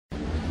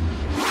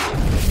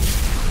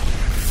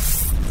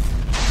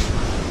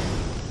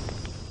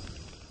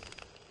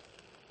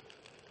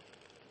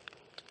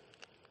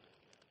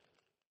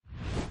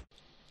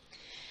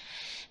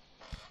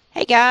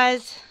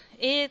guys,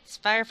 it's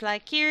Firefly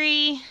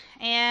Kiri,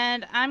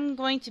 and I'm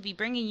going to be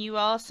bringing you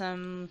all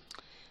some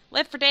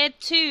Left4Dead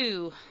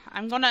 2.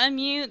 I'm going to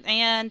unmute,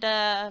 and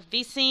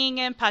VSing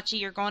and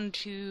Pachi are going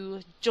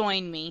to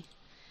join me.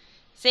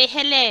 Say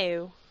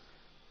hello.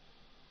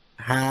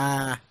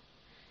 Ha!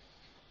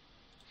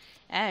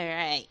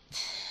 Alright.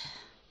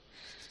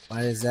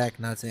 Why does Zach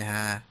not say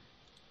hi?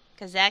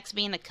 Because Zach's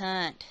being a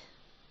cunt.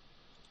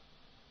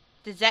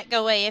 Did Zach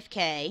go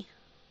AFK?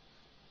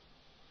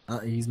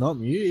 He's not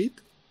muted.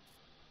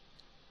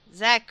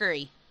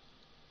 Zachary.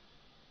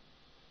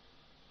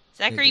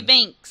 Zachary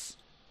Binks.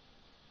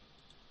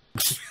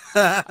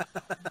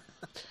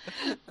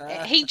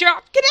 He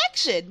dropped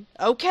connection.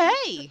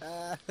 Okay.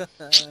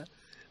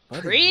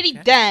 Pretty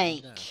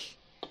dank.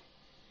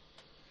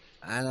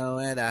 I know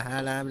where the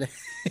hell I'm.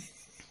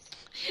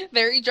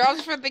 There he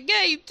drops from the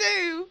game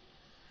too.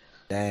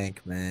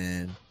 Dank,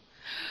 man.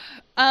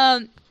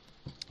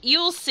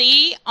 You'll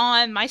see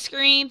on my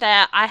screen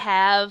that I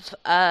have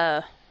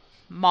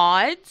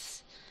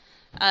mods.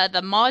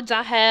 The mods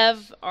I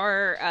have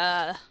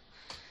are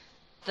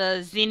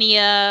the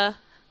Xenia,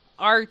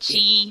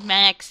 Archie,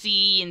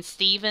 Maxie, and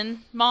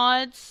Steven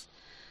mods.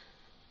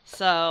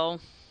 So,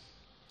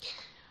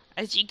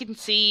 as you can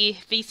see,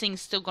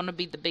 VSing's still gonna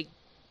be the big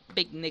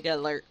nigga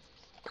alert.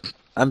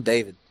 I'm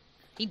David.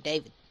 He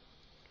David.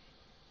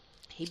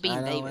 He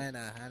being David.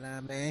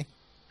 I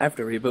have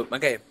to reboot my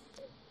game.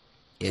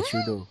 Yes,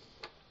 you do.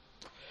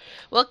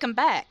 Welcome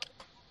back.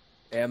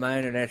 Yeah, my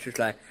internet's just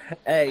like,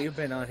 hey, you've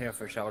been on here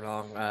for so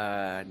long.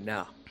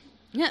 No.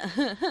 There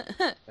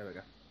we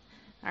go.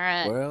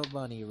 Alright. World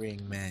Bunny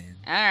Ring, man.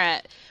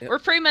 Alright. Yep. We're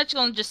pretty much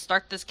going to just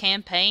start this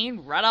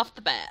campaign right off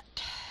the bat.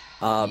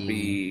 I'll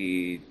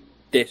be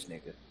this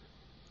nigga.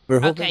 We're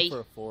hoping Okay.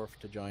 for a fourth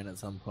to join at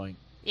some point.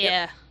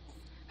 Yeah.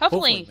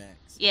 Hopefully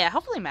Max. Yeah,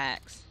 hopefully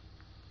Max.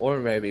 Or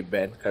maybe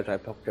Ben, because I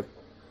poked him.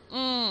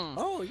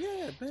 Oh,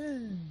 yeah,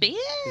 Ben. Ben!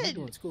 He's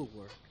doing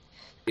schoolwork.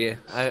 Yeah,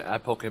 I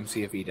poke him,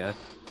 see if he does.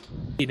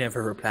 He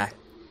never replied.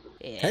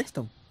 Yeah. Text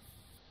him.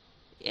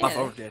 Yeah. My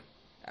phone did.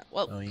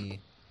 Well, Oh,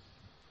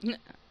 yeah.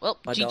 well,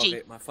 My dog GG.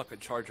 ate my fucking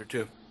charger,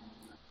 too.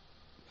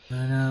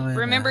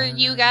 Remember,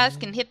 you guys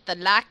can hit the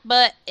like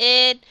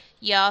button,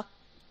 y'all.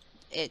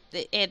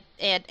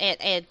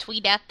 And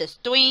tweet out the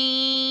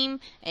stream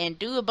and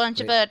do a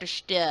bunch of other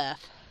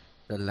stuff.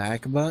 The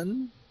like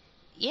button?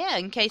 Yeah,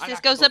 in case I this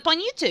like goes to- up on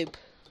YouTube.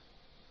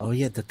 Oh,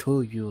 yeah, the two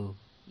of you.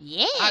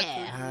 Yeah.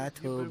 Hi,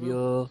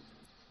 Tobio.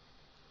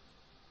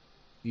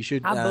 You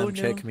should Hi, Bono.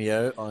 check me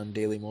out on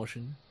Daily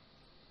Motion.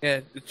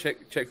 Yeah,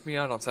 check me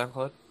out on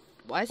SoundCloud.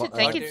 Why is Well, it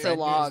taking dude, so dude,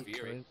 long?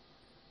 Fury.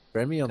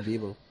 Friend me on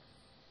Bebo.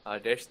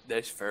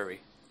 There's Furry.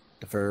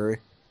 The furry.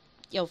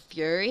 Yo,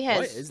 Fury Why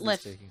has is this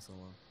left. taking so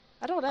long?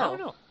 I don't know. I don't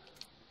know.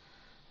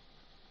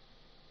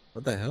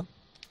 What the hell?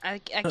 I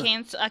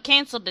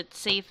canceled it to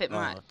see if it Oh,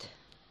 might okay.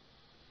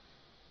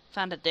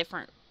 find a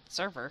different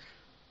server.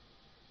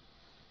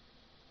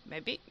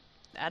 Maybe,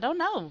 I don't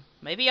know.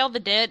 Maybe all the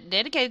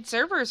dedicated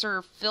servers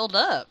are filled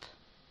up.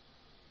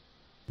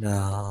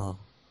 No.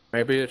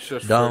 Maybe it's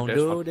just Don't for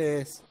do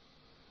this.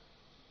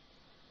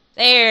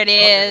 There it Oh,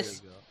 there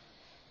is. you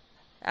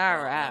go.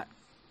 All right.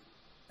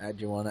 Do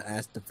you want to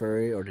ask the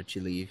furry or did she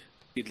leave?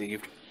 He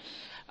left.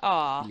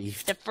 Aw,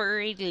 Left. the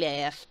furry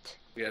left.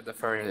 Yeah, the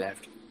furry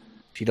left.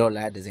 She don't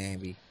like the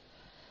zombie.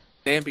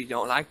 Bambi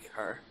don't like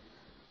her.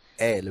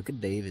 Hey, look at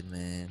David,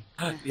 man.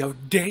 Yo,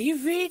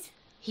 David?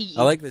 He.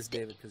 I like this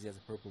David because he has a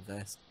purple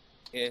vest.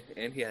 Yeah,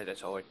 and he has a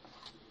sword.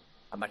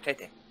 A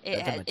machete.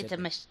 It's a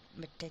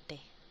machete.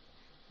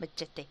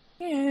 Machete.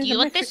 Yeah, Do you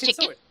want this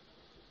chicken?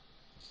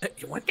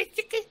 You want this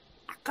chicken?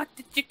 I got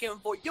the chicken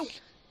for you.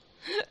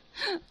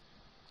 I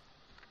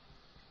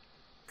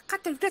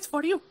got this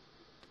for you.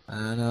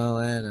 I know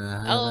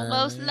and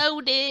Almost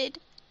loaded.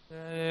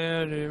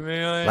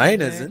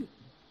 Mine isn't.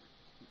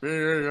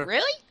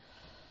 Really?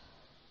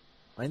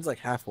 Mine's like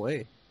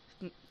halfway.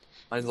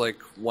 Mine's like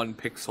 1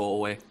 pixel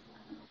away.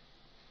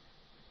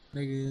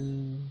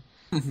 Nigga.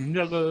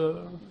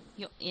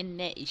 Your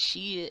internet is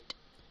shit.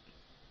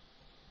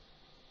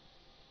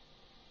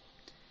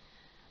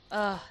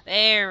 Oh,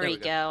 there we we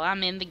go. go.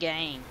 I'm in the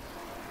game.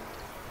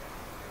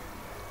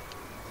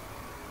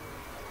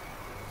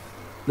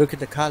 Look at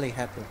the collie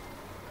happen.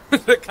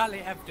 The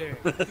Kali after.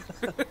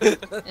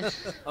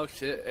 Oh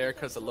shit,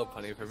 Erica's a low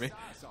punny for me.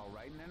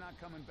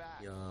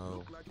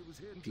 Yo.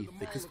 She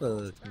thick as fuck,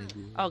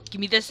 nigga. Oh,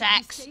 give me this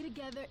axe.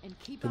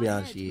 To be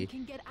honest, she.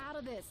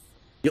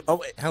 Yo, oh,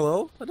 wait,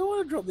 hello? I don't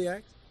want to drop the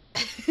axe.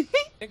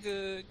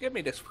 Nigga, give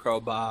me this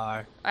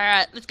crowbar.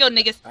 Alright, let's go,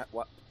 niggas.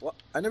 What?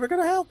 I never got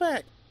a health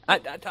back. I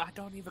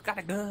don't even got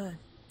a gun.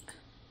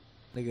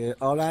 Nigga,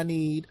 all I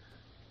need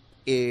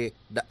is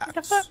the What the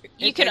axe. fuck?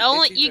 You can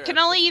only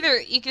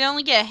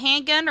get a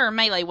handgun or a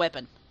melee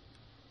weapon.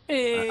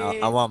 I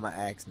want my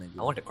axe, nigga.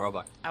 I want the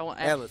crowbar. I want.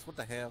 Alice, what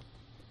the hell?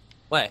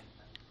 What?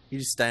 You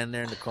just standing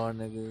there in the car,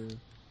 nigga.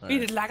 He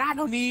just like, I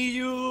don't need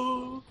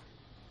you.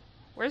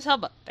 Where's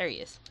Hubba? There he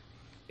is.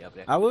 Yeah, up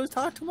there. I was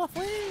talking to my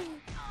friend.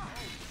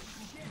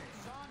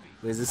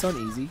 Wait, is this on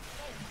easy?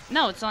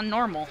 No, it's on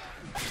normal.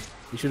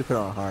 You should have put it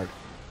on hard.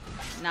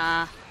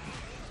 Nah.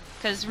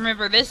 Because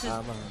remember, this is...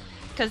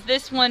 Because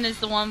this one is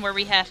the one where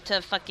we have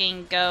to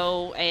fucking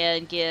go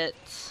and get...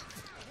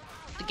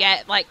 the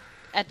gas... Like,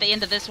 at the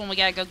end of this one, we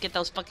gotta go get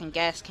those fucking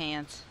gas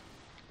cans.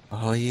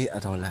 Oh, yeah. I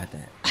don't like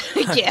that.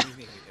 Yeah.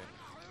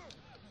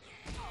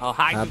 Oh,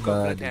 hi, My you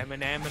buddy.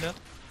 contaminant.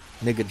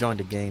 Nigga joined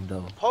the game,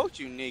 though. I poked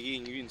you, nigga,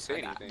 and you didn't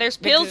say anything. There's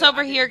pills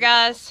over here,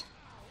 guys.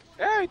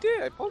 Yeah, I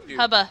did. I poked you.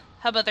 Hubba,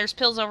 there's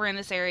pills over in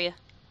this area.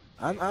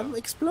 I'm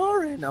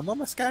exploring. I'm on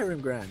my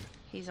Skyrim grind.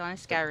 He's on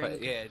his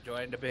Skyrim. Yeah,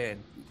 join the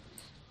band.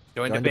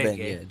 Join the band,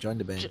 yeah. Join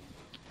the band.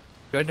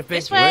 Join the band.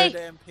 This way.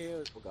 Damn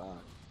pills. Oh, God.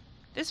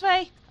 This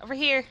way. Over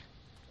here.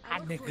 Ah,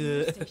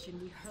 nigga.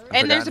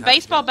 And there's a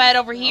baseball bat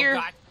over Oh, here.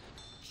 God.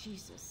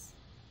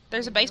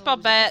 There's a baseball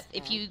bat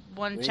if you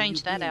want to Where change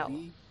you that be, out.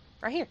 B?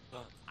 Right here.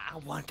 I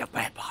want the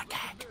baseball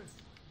bat.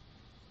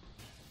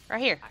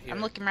 Right here.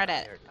 I'm looking right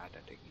at it.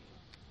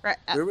 Right,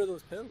 Where were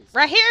those pills?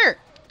 right here.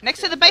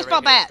 Next to the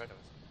baseball bat.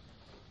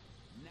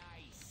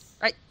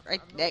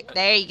 Right,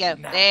 there you go.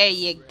 There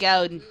you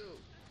go.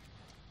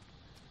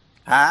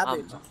 Hi,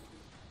 bitch.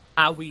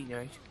 How we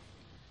nice.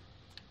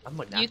 I'm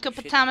a Yuka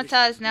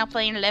Patamata is now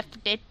playing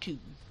Left4Dead 2.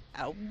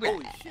 Holy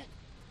Alright. shit.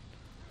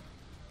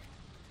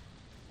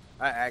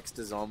 I axed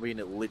a zombie and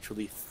it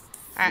literally.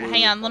 Alright,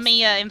 hang on. Let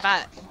me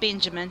invite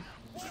Benjamin.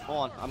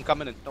 Hold on, I'm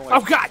coming in. Don't worry.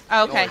 Oh, God.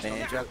 Oh, okay.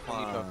 Man, Jack,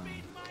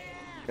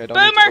 Okay, don't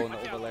Boomer! need to go in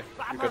the overlay.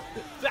 You're good.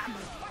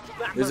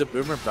 There's a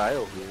boomer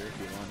bio here if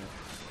you want it.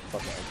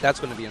 Fuck it. That's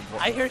gonna be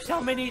important. I hear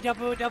so many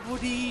double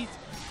D's.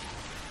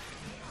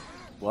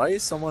 Why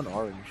is someone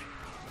orange?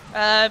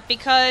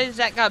 Because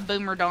that got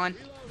boomered on.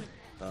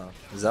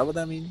 Is that what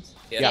that means?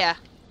 Yeah.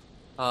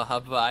 How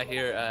about I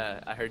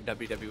heard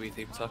WWE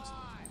theme sucks.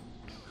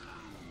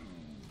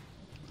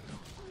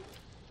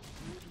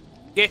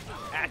 Get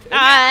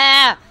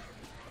Ah!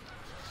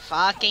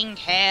 Fucking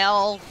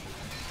hell.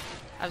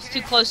 I was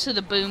too close to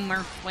the boomer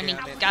when he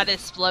got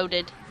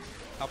exploded.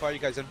 How far are you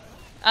guys in?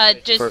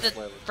 Just First the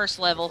level. first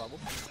level.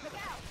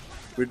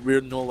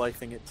 We're no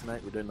lifing it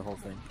tonight. We're doing the whole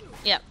thing.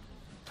 Yep.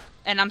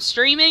 And I'm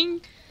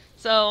streaming,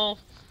 so...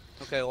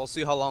 Okay, we'll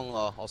see how long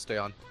I'll stay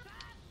on.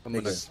 I'm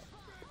gonna... Nigga.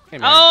 Hey,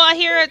 man. Oh, I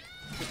hear it.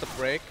 Just a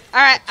break.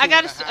 Alright, I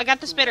 2.5 got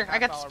the spitter. I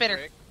got the 2.5 hour spitter.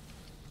 break.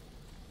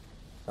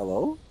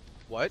 Hello?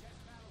 What?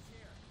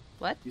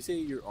 What? You say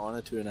you're on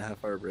a 2.5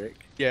 hour break?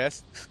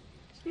 Yes.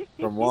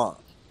 From what?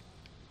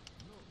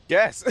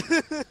 Yes.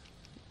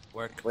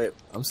 work. Wait,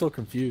 I'm so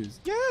confused.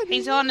 Yeah.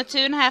 He's on a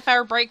 2.5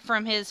 hour break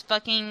from his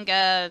fucking,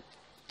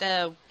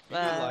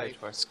 Like,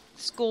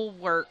 school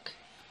work.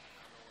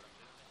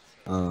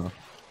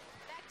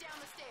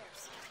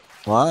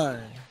 Why?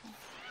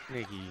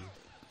 nigga.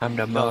 I'm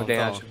the Don't,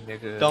 dash,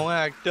 nigga. Don't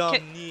act dumb,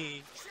 Okay.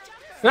 knee.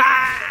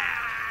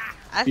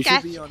 I You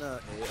got should be on a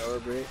 8 hour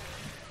break.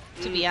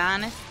 to be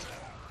honest.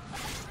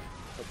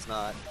 Let's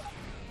not.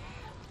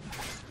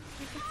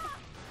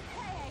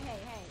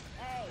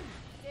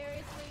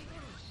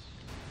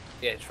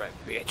 Yeah, that's right,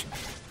 bitch.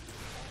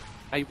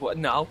 I what?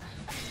 No.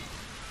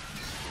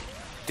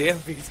 Damn,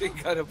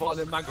 VC got a ball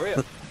in my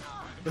grip.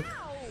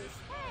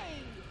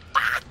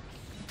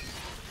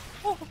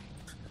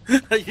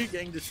 Are you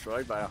getting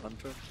destroyed by a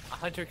hunter? A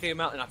hunter came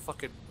out and I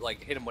fucking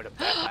like hit him with a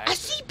bat. I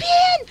see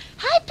Ben!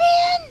 Hi,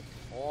 Ben!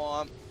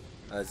 Hold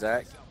on.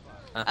 Zach?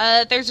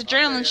 There's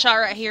adrenaline shot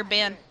right here,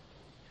 Ben.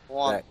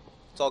 Hold on. Zach.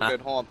 It's all Huh?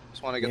 good. Hold on.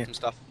 Just want to get Yeah. some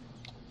stuff.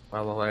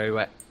 Well, where are you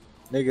at?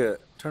 Nigga,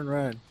 turn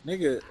around.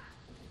 Nigga,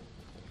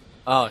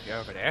 Oh, you're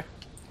over there.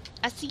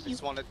 I see you.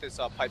 Just wanted this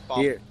pipe bomb.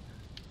 here.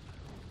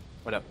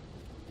 What up?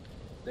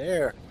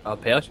 There. Oh,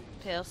 pills?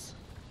 Pills.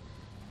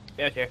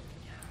 Pills here.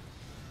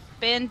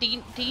 Ben, do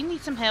you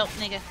need some help,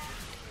 nigga?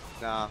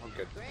 Nah, I'm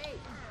good.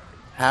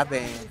 Hi,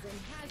 Ben.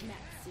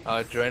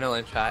 Oh,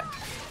 adrenaline shot.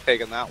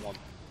 Taking that one.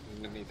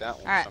 I'm gonna need that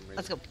one Alright, for some reason.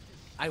 let's go.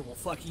 I will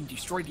fucking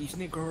destroy these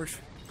niggers.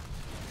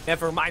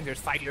 Never mind, there's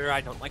fighter.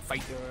 I don't like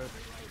fighter.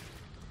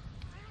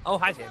 Oh,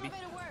 hi, Sammy.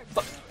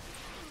 Fuck.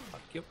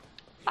 Fuck you.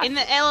 In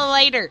the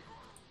elevator.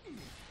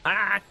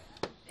 Ah!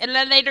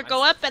 Elevator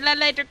go up,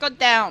 elevator go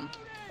down.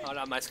 Hold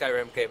on, my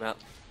Skyrim came out.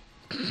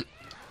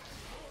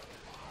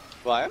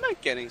 Why am I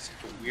getting such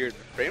weird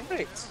frame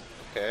rates?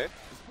 Okay.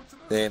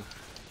 Damn.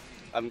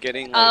 I'm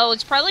getting like... Oh,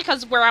 it's probably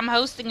because where I'm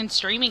hosting and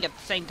streaming at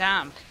the same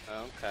time.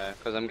 Okay,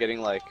 because I'm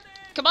getting like...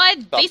 Come on,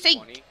 About DC.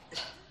 20.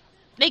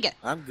 Nigga.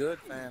 I'm good,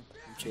 fam.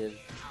 I'm chill.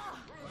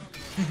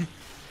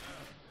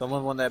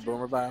 Someone want that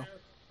boomer bio?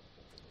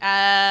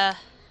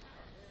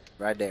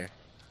 Right there.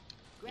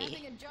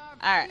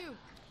 Alright.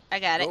 I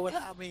got it. Go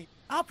without me.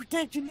 I'll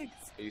protect you, niggas.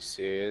 Are you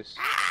serious?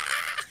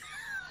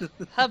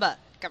 Hubba.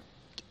 Come.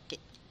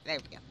 There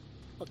we go.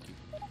 Fuck you.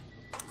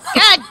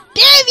 God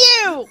damn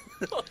you!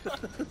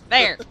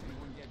 There.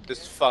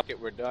 Just fuck it,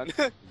 we're done.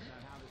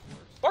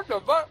 What the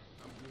fuck?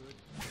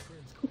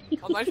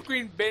 On my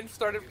screen, Ben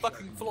started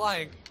fucking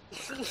flying.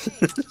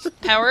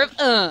 Power of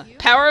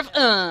Power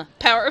of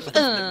Power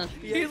of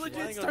He legit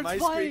flying on starts my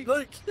flying. screen.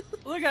 Look.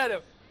 Look at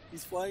him.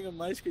 He's flying on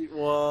my screen.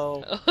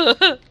 Whoa.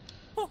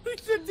 Holy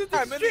shit, did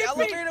I'm this in the shit me?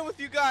 elevator with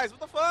you guys, what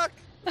the fuck?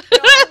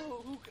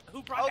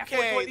 Who brought that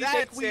Okay, 420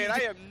 that's weed? it. I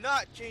am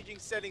not changing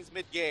settings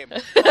mid-game.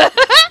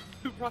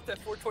 Who brought that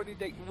 420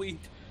 date weed?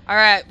 All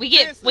right, we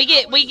get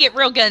Seriously,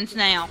 real guns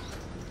now.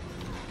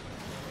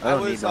 I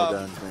don't I need was, no um,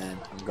 guns, man.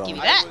 I'm Give going. me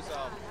I that.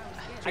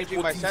 was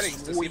changing my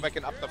settings to see if I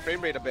can up the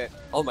frame rate a bit.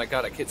 Oh my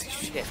god, I can't see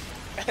shit.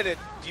 And it,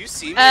 do you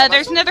see me?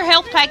 There's another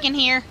health pack in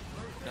here.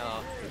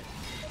 No.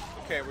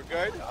 Okay, we're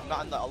good. I'm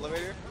not in the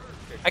elevator.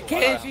 Okay, I cool.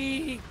 can't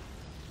see.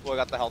 Well, I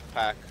got the health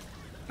pack.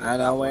 I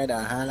know where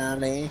the hell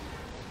I'm at.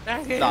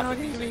 I Stop can't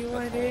it. see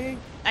one.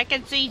 I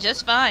can see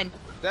just fine.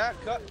 That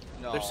cut.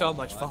 No. There's so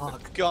much that's a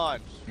fog.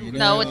 Gun. You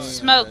No, know, it's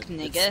smoke, it's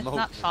nigga, smoke.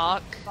 not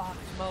fog. Fuck,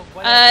 smoke,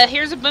 whatever.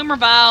 Here's a boomer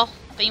vial.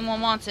 If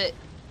anyone wants it.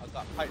 I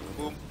got pipe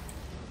boom.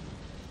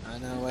 I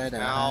know where the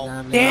Now, hell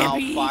I'm Damn. at.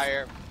 now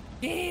fire.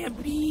 Damn,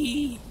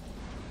 B.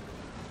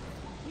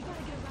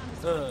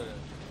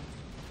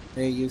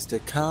 They used to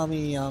call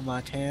me on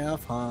my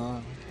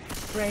telephone.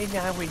 Right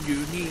now when you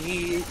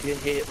need to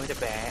hit with a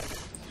bat.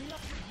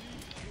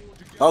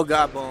 Oh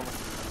God, boom.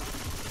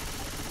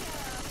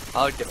 Oh,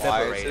 Why is this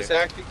defibrillator.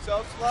 acting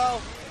so slow?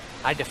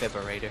 I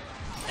defibrillator.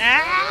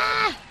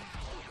 Ah!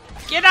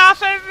 Get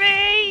off of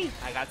me!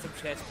 I got some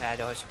chest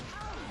paddles.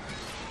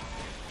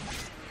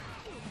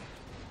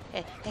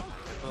 Get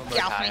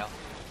Boomer off me. tile.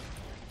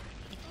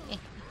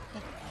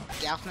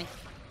 Get off me.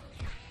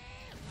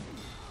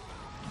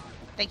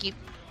 Thank you.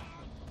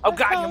 Oh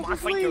god, hell I'm a is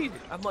fighter. weed?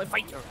 I'm a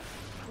fighter.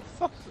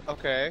 Fuck.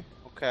 Okay.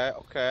 Okay.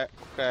 Okay.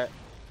 Okay.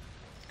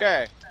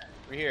 Okay.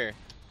 We're here.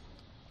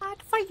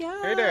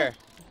 Hey there.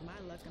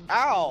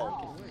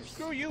 Ow!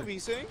 Screw you,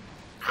 V-Sing.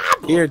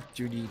 Here,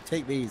 Judy,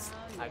 take these.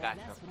 I got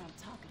you.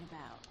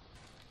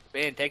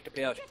 Ben, take the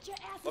pills.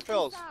 What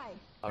pills?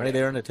 Right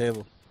there on the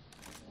table.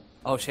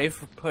 Oh, save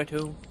for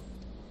Puerto.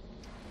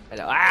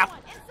 Hello. Ah!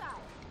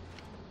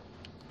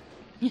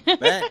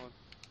 Back.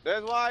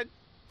 There's one.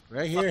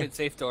 Right here. Fucking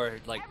safe door,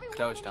 like,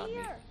 closed on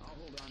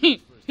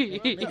me.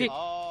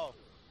 Oh.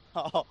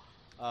 Oh.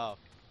 Oh.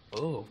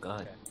 Oh,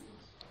 god.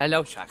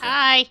 Hello, shotgun.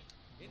 Hi.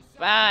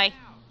 Bye.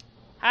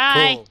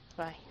 Hi. Cool.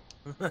 Bye.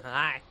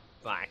 Hi.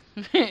 Bye.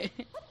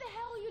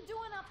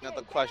 Now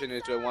the question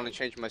is, do I want to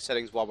change my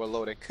settings while we're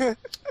loading? Oh,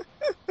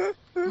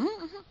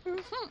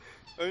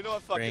 you know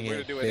what? Fuck it. Bring We're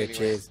gonna it, do it anyway.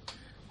 bitches.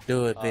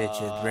 Do it,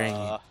 bitches. Bring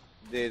it.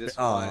 Dude, this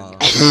Aw. one.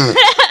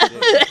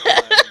 This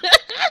one.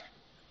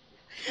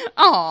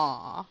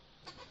 Aww.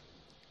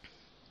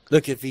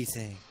 Look at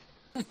V-Sing.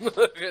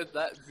 Look at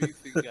that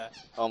beefy guy.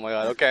 Oh my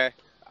god. Okay.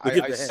 Look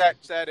at I that. set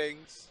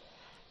settings.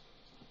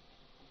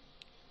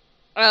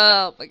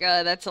 Oh my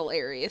god, that's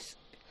hilarious.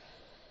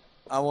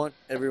 I want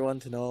everyone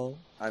to know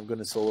I'm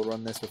gonna solo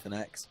run this with an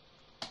axe.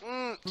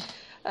 Mm.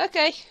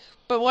 Okay,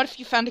 but what if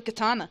you found a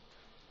katana?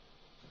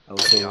 I will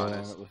solo run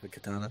honest. it with a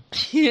katana. Bow,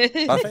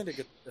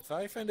 If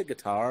I find a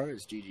guitar,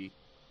 it's GG.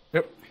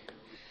 Yep.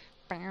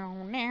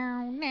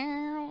 now,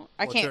 now.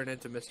 I We'll can't. turn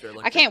into Mr.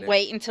 Electric I can't there.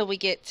 wait until we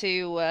get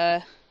to.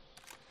 I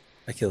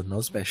killed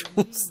no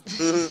specials.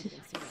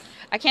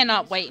 I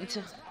cannot wait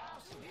until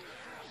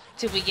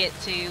we get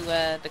to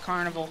the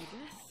carnival.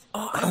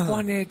 Oh, I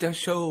wanted to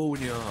show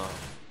you.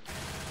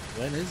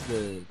 When is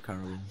the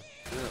carnival?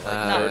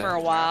 Not for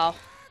a while.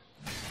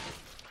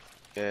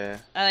 Yeah.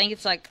 I think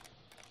it's like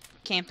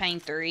campaign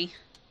 3.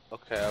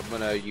 Okay, I'm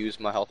gonna use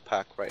my health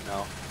pack right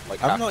now.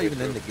 Like I'm not halfway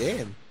even in the through.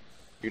 game.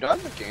 You're not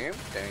in the game?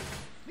 Dang.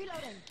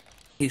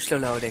 He's still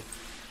loading.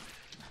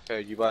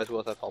 Okay, you guys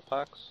both have health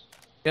packs?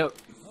 Yep.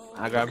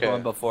 I grabbed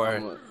one before.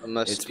 I'm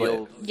gonna it's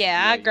steal.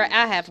 Yeah,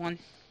 I have one.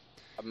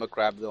 I'm gonna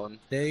grab the one.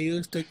 They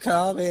used to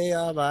call me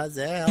on my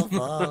cell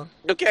phone.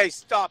 Okay,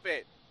 stop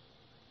it.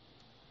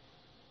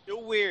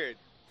 You're weird.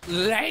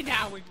 Lay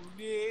down when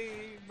you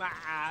need my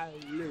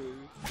love.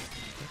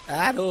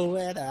 I know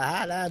where the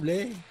hell I'm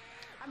living.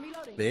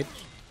 Bitch.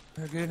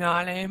 You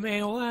know, let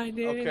me one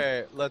day.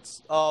 Okay,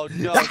 let's. Oh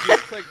no, you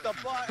clicked the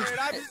button.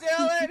 I'm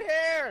still in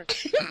here.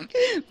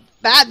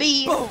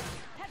 Bobby.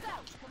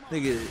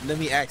 Nigga, let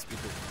me ask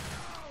people.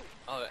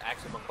 Oh,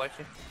 ask him a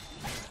question.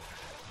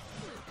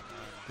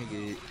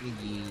 Nigga.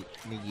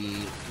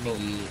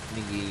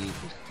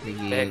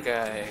 That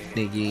guy.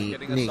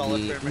 Getting a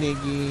solid frame rate.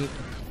 Nigga.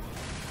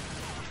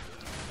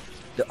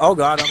 Oh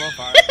god, I'm on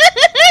fire.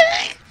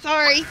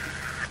 Sorry.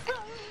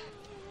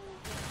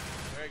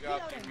 There you go.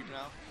 Keep you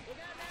now.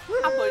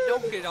 But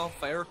don't get on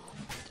fire.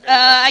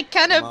 I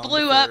kind I'm of on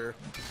blew the up. fire.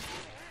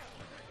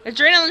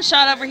 Adrenaline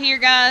shot over here,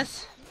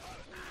 guys.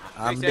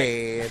 I'm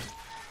Stay dead.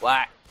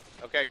 What?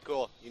 Okay,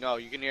 cool. You know,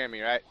 you can hear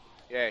me, right?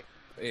 Yay.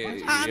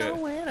 You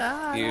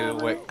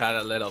went kind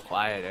of a little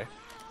quieter.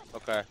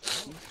 Okay.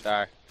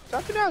 Sorry.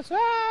 Something else.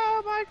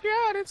 Oh my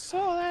god, it's so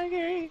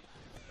laggy.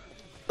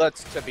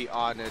 Let's, to be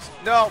honest.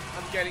 No,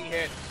 I'm getting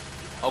hit.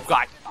 Oh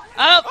god.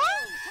 Oh,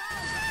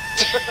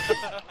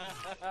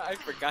 I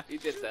forgot he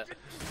did that.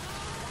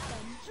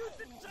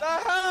 The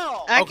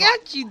hell? I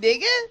got you,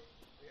 nigga.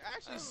 You're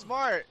actually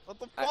smart. What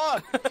the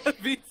fuck?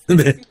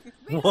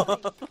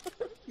 What?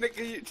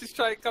 Nigga, you just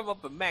try to come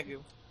up and mag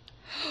him.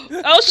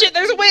 Oh shit,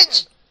 there's a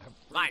witch.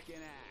 Mine.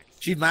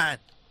 She's mine.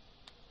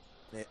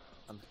 Yeah.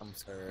 I'm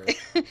sorry.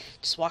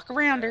 Just walk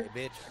around her.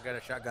 Hey, bitch, I got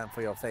a shotgun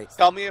for your face.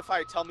 Tell me if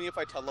I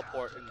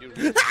teleport and do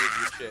really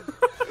shit.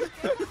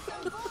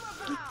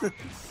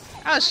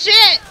 Oh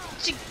shit!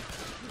 She...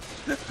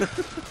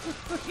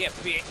 Yeah,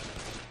 bitch.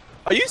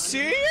 Are you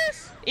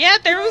serious? Yeah,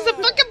 there was a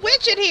fucking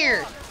witch in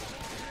here.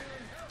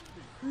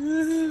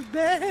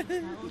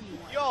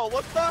 Yo,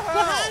 what the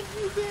hell?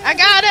 I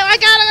got him! I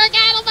got him! I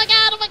got him! I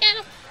got him! I got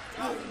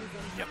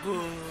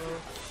him!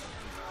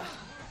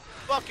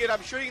 Fuck it,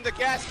 I'm shooting the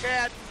gas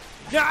can.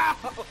 No!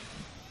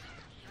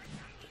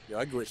 Yo,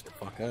 I glitched the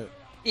fuck out.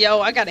 Yo,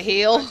 I gotta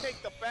heal. I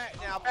take the bat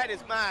now. Bat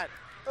is mine.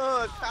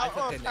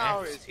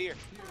 Power is here.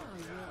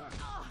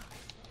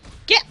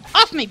 Get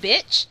off me,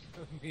 bitch!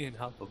 Me and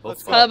Hubba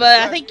both.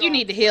 Hubba, I think you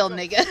need to heal,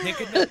 nigga.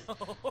 Nigga,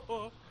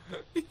 no.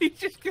 He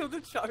just killed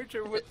the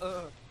charger with We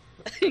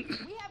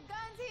have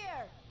guns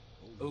here.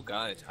 Oh,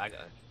 guns. I got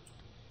it.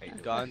 Hey,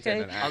 Guns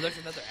Okay. and an Oh, axe. there's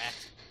another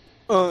axe.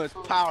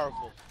 It's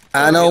powerful.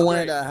 I know Yeah, when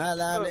right. the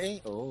highlight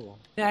ain't. Oh,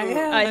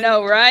 I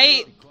know,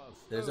 right?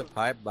 there's a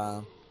pipe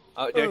bomb.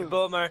 Oh, there's a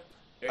boomer.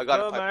 I got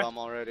a pipe bomb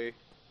already.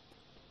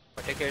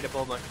 I'll take care of the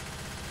boomer.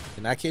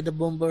 Can I kill the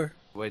bomber?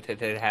 Wait,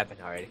 did it happen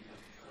already?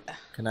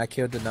 Can I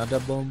kill another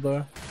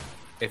bomber?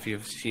 If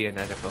you see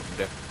another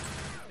boomer.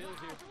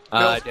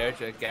 No. There's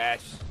a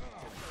gas.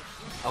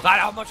 Oh god,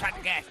 I almost shot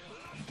the gas.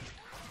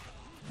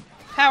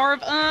 Power of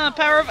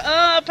power of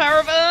power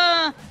of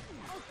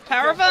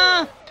power of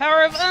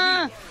power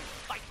of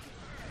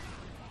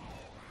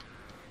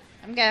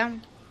I'm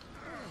down.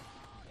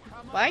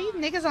 Why are you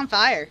niggas on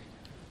fire?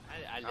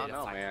 I I don't lit a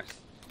know, fire. man.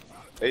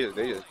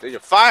 They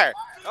just fire.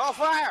 Oh,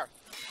 fire!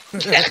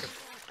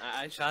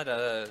 I shot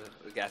a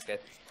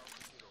gasket.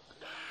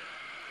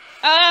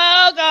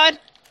 Oh god!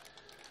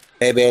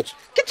 Hey, bitch.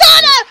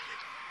 Katana!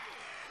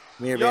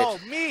 Come here, Yo,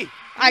 bitch. me!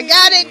 I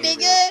got it,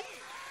 nigga!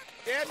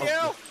 Damn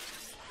you!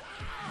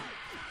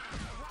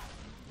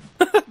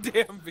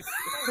 Damn.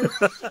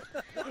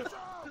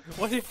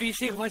 What if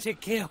he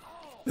wasn't killed?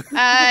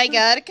 I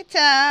got a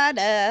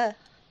katana.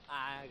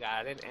 I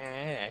got an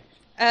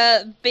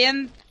axe.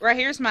 Ben, right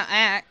here's my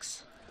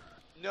axe.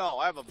 No,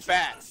 I have a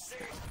bat.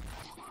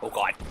 Oh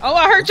god. Oh,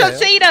 I heard John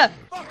Okay. Cena!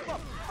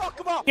 Oh,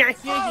 come on! Yeah,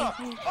 That's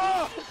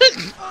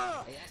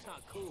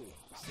not cool.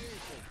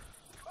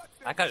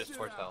 I got his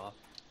torch fell off.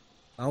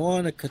 I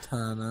want a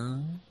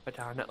katana.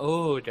 Katana.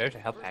 Oh, there's a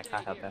health pack.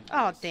 I'll help that.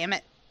 Oh, damn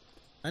it.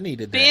 I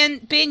needed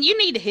that. Ben, you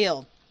need to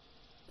heal.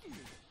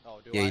 Oh,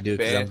 do Yeah, I? you do,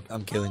 because Ben.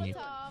 I'm killing you.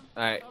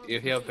 Alright, you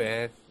heal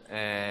Ben.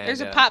 And There's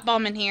a pot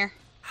bomb in here.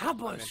 How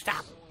about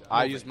stop?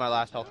 I used my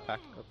last health pack.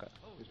 Okay.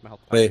 Use my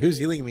health pack. Wait, who's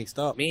healing me?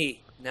 Stop. Me?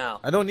 No.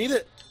 I don't need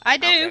it. I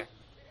do. Okay.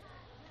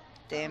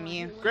 Damn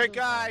you. Great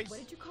guys! What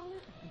did you call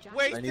it? I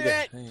Wasted need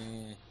it!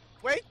 it.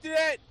 Wasted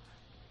it!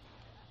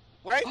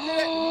 Wasted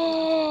it!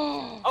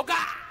 Oh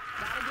god!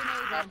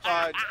 Have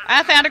fun.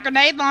 I found a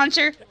grenade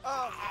launcher.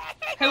 Oh,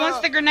 Who wants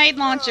the grenade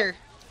launcher?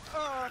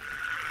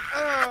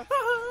 uh.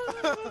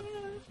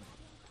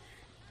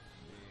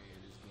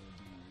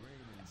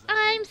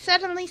 I'm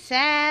suddenly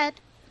sad.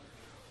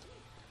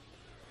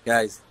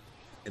 Guys,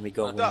 let me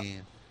go Hold up.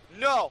 in.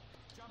 No!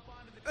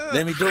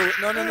 Let me do it.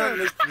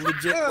 No,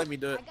 legit, let me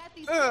do I it. got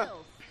these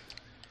pills.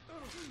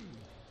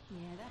 Yeah,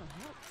 that'll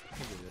help.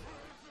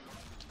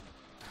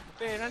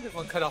 Man, I just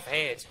want to cut off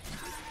heads.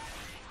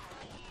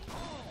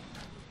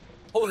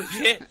 Holy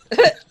shit!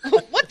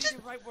 What just...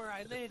 Right where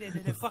I landed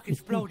and it fucking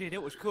exploded.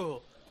 It was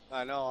cool.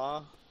 I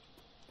know,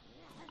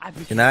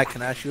 Can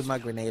I shoot my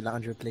grenade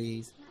launcher,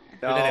 please?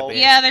 huh? Where did it No. be?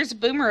 Yeah, there's a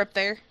boomer up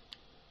there.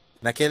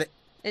 Can I kill it?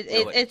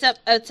 It's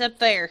up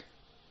there.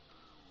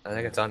 I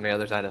think it's on the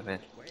other side of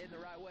it.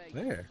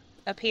 Where?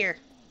 Up here.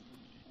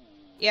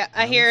 Yeah,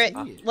 I hear it.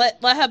 see it.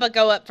 Let Hubba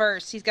go up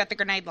first. He's got the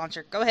grenade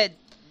launcher. Go ahead.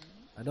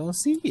 I don't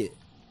see it.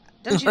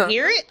 Don't you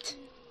hear it?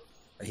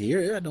 I hear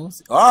it. I don't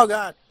see. Oh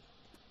God!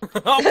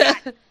 Oh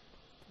god!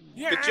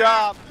 Good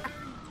job!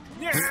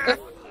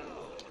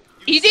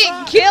 You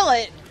didn't kill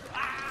it.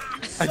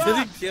 I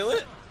didn't kill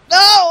it,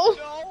 No.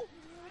 No!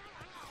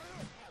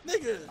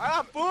 nigga. I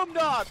got boom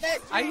dog!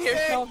 I hear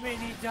so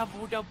many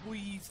double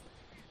W's.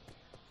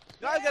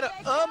 Now I gotta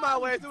my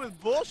way through this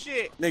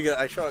bullshit! Nigga,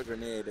 I shot a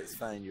grenade. It's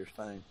fine. You're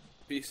fine.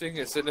 Beasting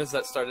as soon as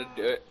that started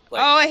to do it.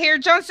 Like, Oh, I hear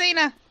John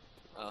Cena.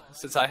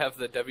 since I have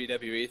the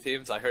WWE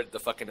themes, I heard the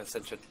fucking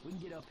Ascension.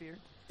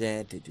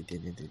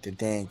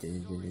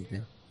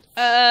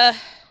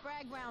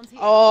 Frag rounds here.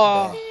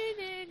 Oh,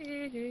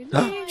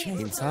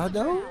 Chainsaw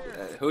though?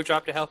 Who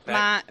dropped a health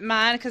pack?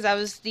 mine, because I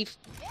was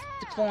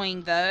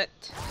deploying that.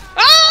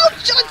 Oh,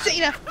 John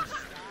Cena.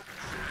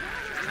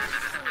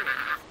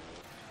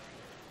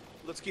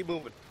 Let's keep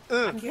moving.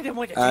 I killed him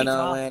with a I know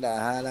chainsaw. when the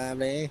highlight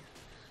be.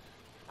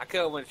 I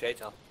killed him with a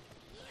chainsaw.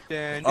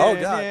 Oh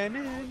God!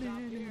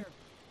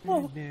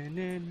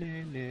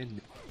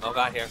 Oh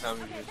god, here comes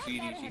the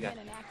CDC guy.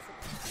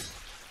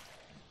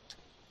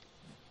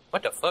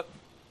 What the fuck?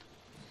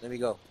 Let me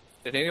go.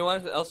 Did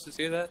anyone else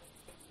see that?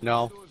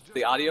 No.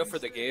 The audio for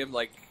the game,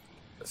 like,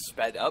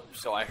 sped up,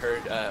 so I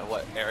heard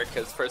what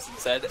Erica's person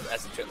said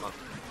as a chipmunk.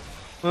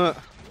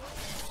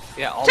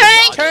 Yeah, all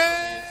Tank! the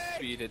audio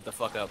speeded the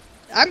fuck up.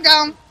 I'm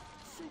gone.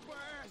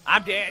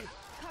 I'm dead.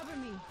 Cover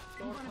me.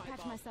 I want to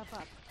patch myself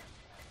up.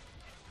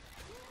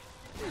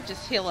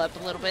 Just heal up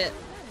a little bit.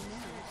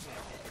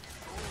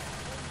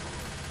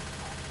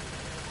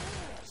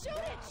 Shoot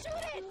it!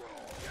 Shoot it!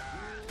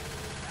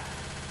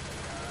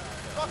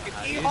 Fucking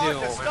E you hard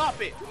doing, to man?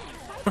 stop it.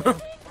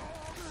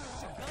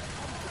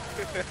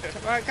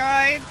 Come on,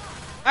 guys.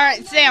 All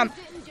right, Sam.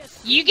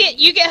 You get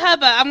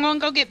Hubba. I'm gonna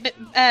go get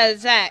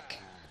Zach.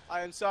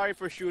 I am sorry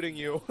for shooting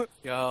you.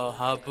 Yo,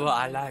 Hubba,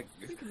 I like.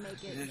 You can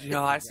make it.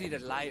 Yo, I see the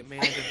light,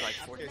 man. There's like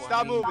 40. Okay,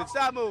 stop moving.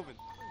 Stop moving.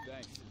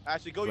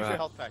 Actually, go use Right. your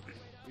health pack.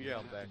 Use your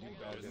health pack.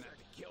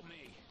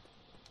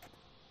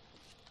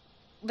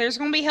 There's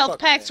gonna be health Fuck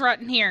packs that. right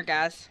in here,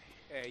 guys.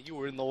 Hey, you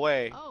were in the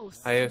way. Oh,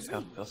 I am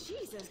sweet. so-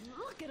 Jesus,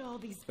 look at all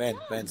these. Ben,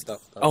 guns. stop.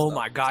 Oh stop,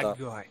 my God, stop.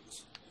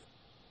 guys.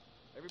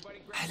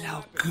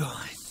 Hello,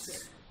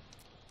 guys.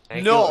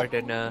 Thank No. you,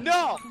 Ordina.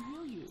 No! I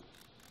know you.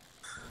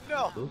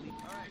 No!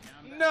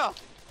 No!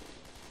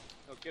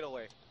 No, get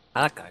away.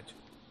 I like guys.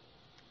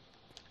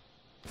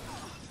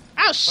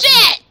 Oh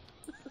shit!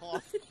 Oh,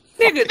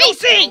 Nigga,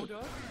 Facing!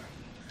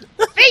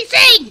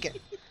 Facing!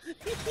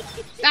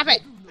 Stop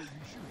it!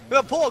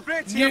 the Paul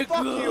Grant's here,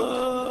 fuck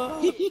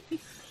you!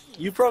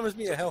 You promised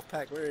me a health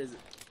pack. Where is it?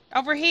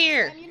 Over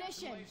here.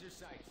 Ammunition.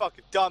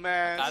 Fucking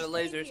dumbass. Got a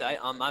laser sight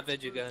on my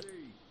video gun.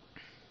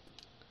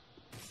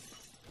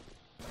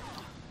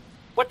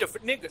 What the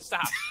nigga?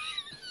 Stop.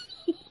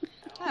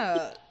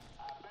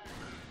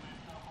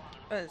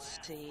 Let's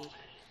see.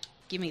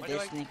 Give me Why do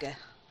this I- nigga.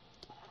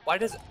 Why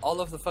does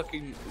all of the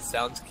fucking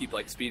sounds keep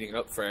like speeding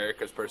up for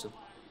Erica's person?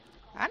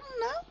 I don't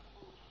know.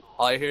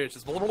 All I hear is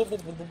just.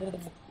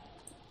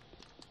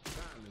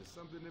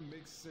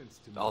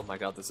 Oh my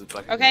God, this is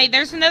fucking. Okay,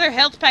 there's another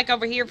health pack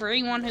over here for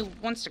anyone who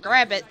wants to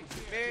grab it.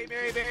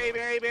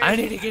 Baby. I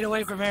need to get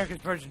away from Erica's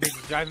person. This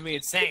is driving me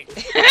insane.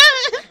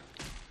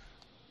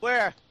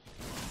 Where?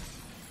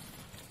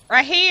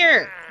 Right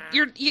here.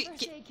 You First aid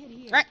kit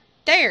here. right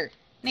there,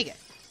 nigga.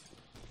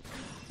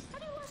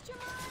 Have you lost your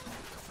mind?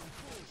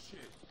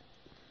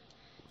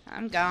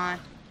 I'm gone.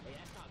 Hey,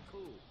 that's not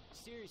cool.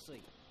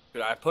 Seriously.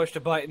 Should I push the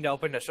button to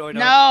open the door? No.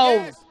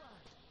 Yes.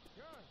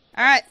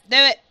 All right, do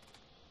it.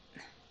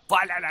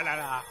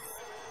 Ba-la-la-la-la.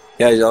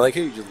 Guys, I like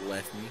how you just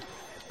left me.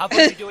 How about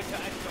you do it to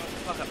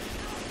fuck up?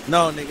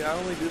 No, nigga, I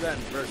only do that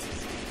in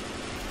verses.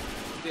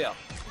 Deal.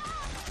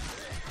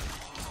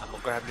 I'm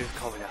gonna grab this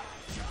cola.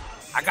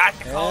 I got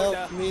the cola.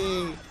 Help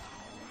me.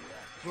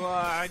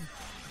 Run.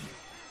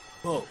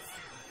 Move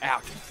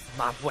out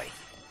my way.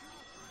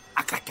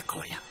 I got the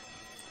cola.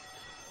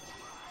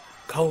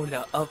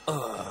 Cola of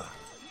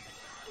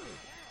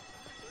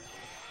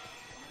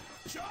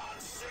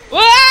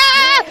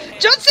Wah!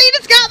 John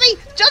Cena's got me.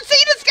 John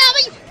Cena's got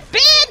me.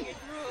 Ben.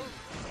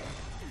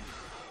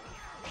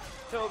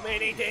 So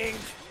many things.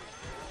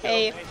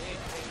 Hey,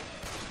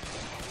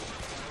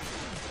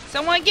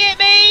 someone get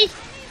me.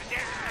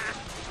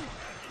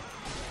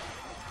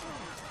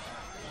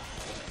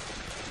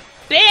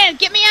 Ben,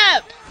 get me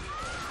up.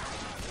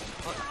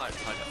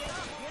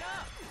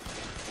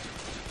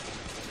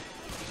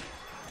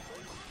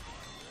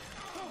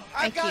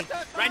 I Thank got you.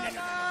 the Brandon.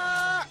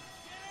 color!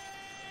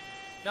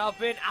 No,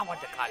 Ben, I want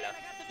the color.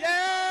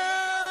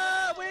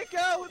 Yeah! We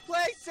go with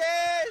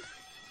places!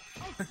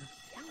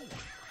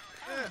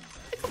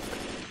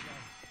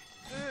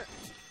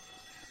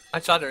 I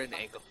shot her in the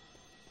ankle.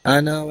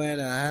 I know where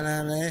the hell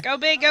I'm at. Go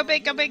big, go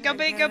big, go big, go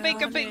big, go big,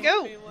 go big,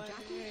 go.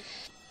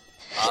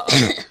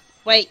 Uh-oh.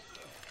 Wait.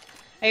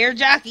 I hear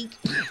jockey.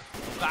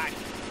 God.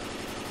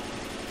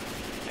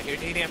 I hear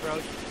Dean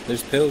Ambrose.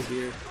 There's pills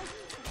here.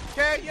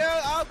 Can you?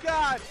 Oh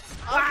God!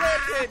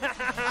 I'm limping!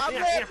 I'm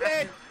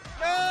limping!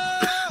 No!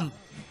 No,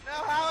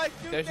 how I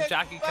do There's a this?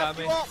 jockey Fuck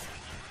coming. you up.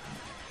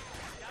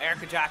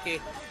 Erica Jockey.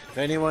 If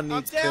anyone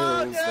needs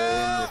down, pills, they're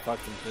in down. the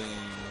fucking thing.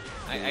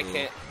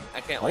 I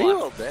can't Why are you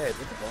walk all dead?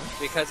 What the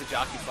fuck? because the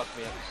jockey fucked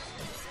me up.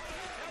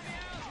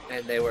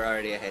 And they were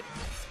already ahead.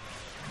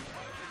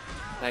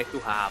 Thank you,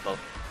 Habo.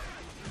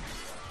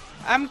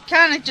 I'm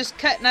kind of just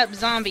cutting up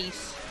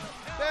zombies.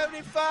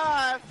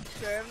 75,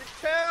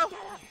 72.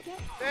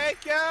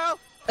 Thank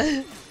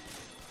you.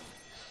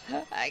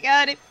 I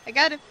got it. I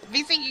got it.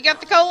 VC, you got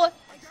the cola?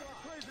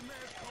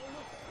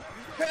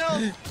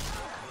 Pills.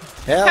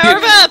 Help! Power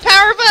up!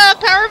 Power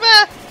up! Power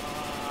up!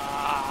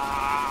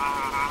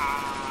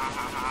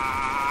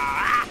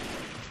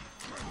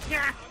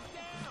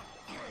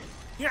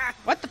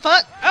 What the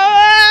fuck?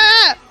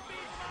 Ah!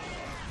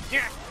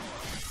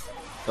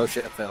 Oh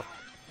shit, I fell.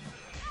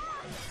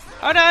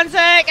 Hold on,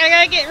 Zach. I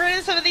gotta get rid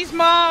of some of these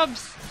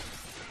mobs.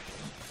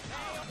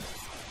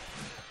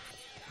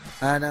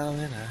 I know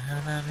where the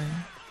hell I'm at.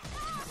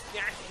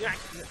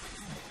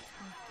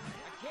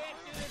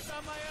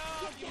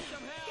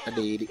 I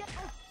need it.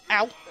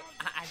 Ow.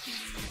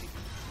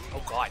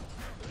 Oh God.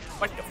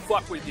 What the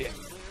fuck was this?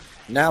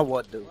 Now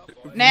what, dude?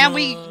 Now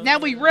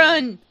we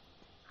run.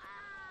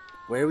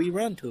 Where we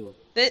run to?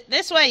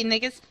 This way,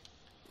 niggas.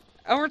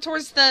 Over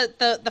towards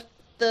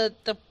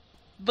the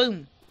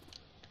boom.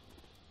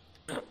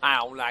 I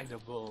don't like the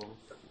bull.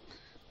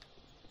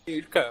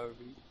 He's Kirby.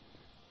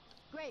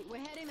 Great, we're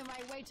heading the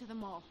right way to the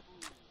mall.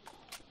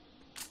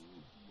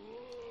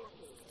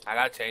 I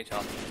gotta change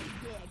up.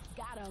 Yeah,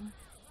 got him.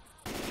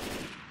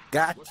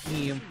 Got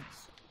him.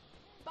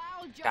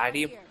 Bile jar Got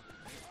him. here.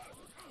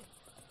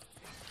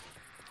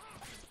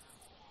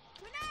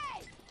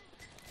 Grenade!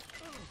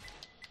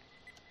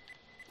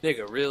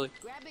 Nigga, really?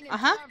 Grabbing a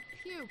Uh-huh. jar of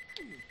puke.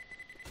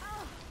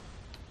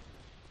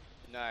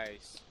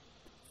 Nice.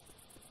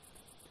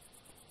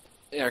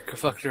 Erica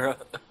fucked her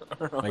up.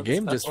 My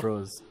game just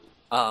froze.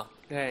 Oh,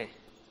 okay.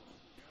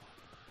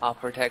 I'll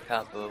protect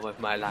Papa with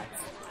my life.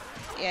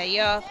 Yeah,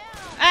 yeah.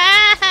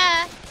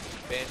 Ah!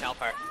 Ben, help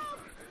her.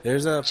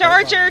 There's a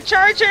Charger,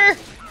 charger!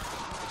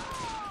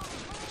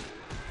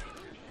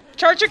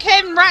 Charger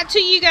came right to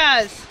you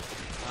guys.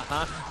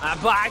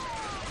 Bye.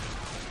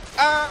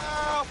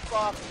 Oh,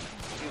 fuck.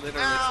 He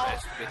literally Ow.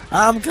 smashed me.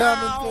 I'm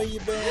coming for you,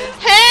 Ben.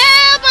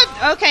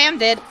 Help! Okay, I'm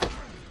dead.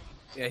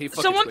 Yeah, he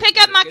fucking Someone switched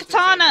pick up me. my Get this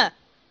katana.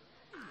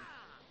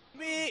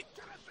 Me.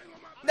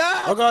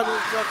 No. Oh god,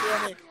 there's a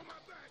truck on me.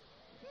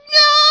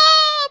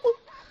 No!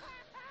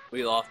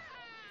 We lost.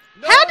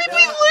 No, How did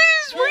we no.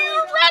 lose? We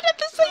were right at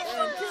the same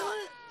time.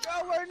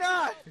 No, we're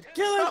not.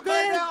 Kill No, him, we're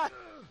Ben. not.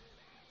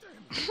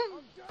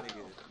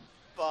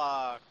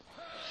 Fuck.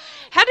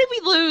 How did we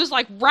lose,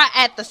 like, right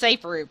at the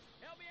safe room?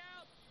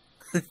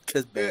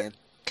 Cause Ben.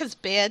 Cause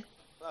bed.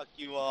 Fuck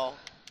you all.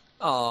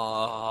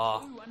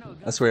 Aww.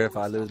 I swear if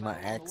I lose my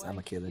axe, I'm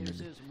a killer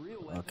nigga.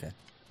 Okay.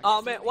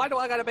 Oh man, why do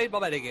I gotta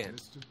baseball bat again?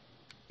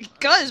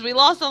 Cause we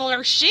lost all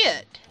our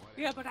shit.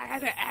 Yeah, but I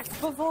had an axe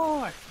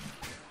before.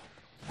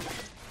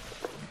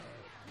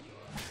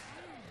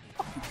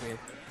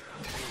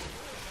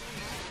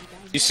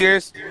 You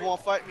serious? You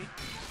wanna fight me?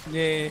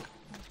 Yeah. You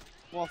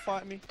wanna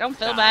fight me? Don't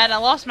feel bad. I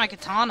lost my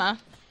katana.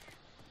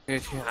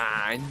 It's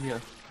fine.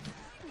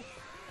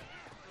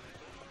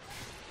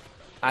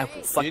 I will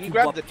fuck didn't you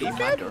grab up, the you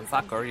D-pad?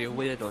 motherfucker, you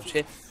little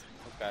shit.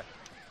 Okay.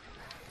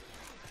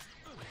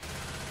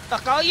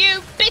 Fuck all you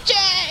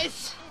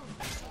bitches!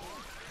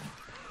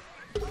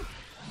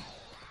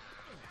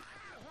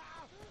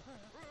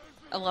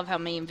 I love how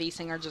me and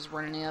V-Sing are just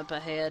running up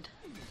ahead.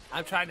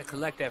 I'm trying to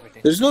collect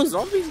everything. There's no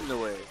zombies in the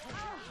way.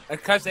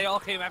 Because they all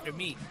came after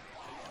me.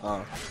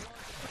 Oh.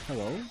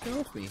 Hello? Get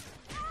off me.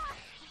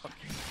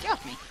 Get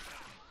off me.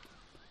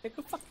 Take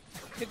a fuck.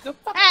 Take a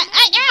fuck.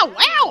 Ow!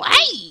 Ow!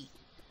 Hey!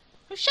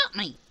 Who shot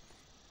me?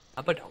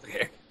 I don't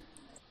care.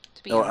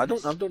 To be No,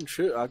 honest. I don't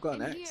shoot. I got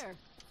an In axe. here.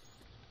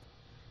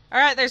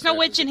 Alright, there's no Sorry,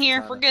 witch in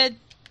here. katana. We're good.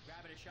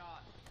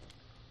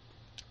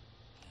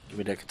 Give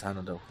me that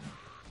katana though.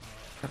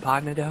 A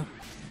partner though.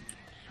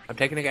 I'm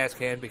taking a gas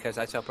can because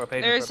I sell propane.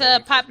 and There's propane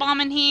a pipe bomb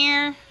in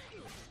here.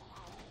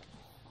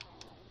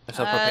 I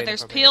sell propane and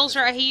There's propane pills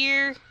and right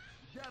here.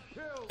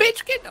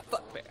 Bitch, get the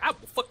fuck back. I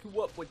will fuck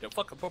you up with the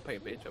fucking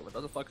propane, bitch. I will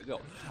motherfucker go.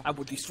 I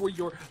will destroy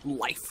your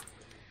life.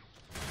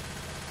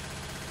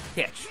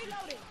 Catch.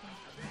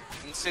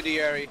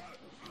 Incendiary.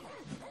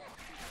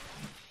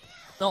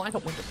 No, I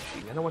don't want the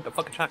machine. I don't want the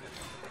fucking shotgun.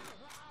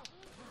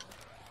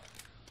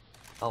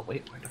 Oh,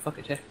 wait. Where the fuck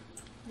is that?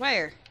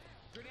 Where?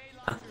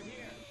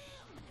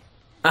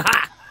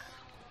 Haha!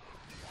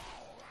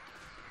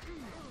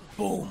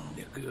 Boom,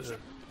 nigga.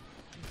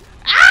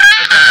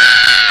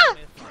 Ah!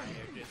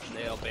 Just a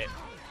little bit.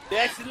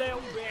 Just a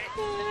little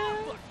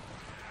bit.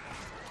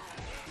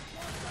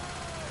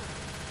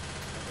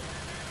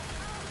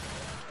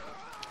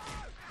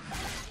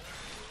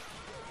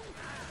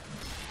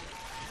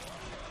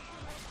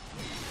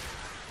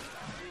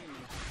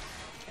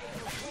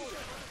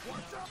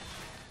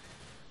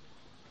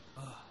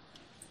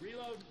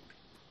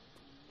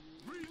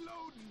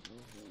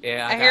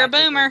 Yeah, I hear a got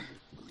the boomer.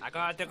 I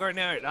got the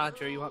grenade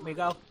launcher. You want me to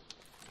go?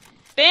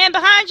 Ben,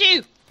 behind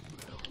you!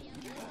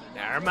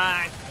 Never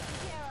mind.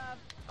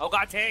 Oh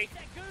god, take.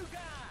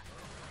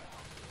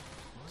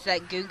 Is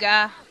that goo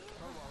guy?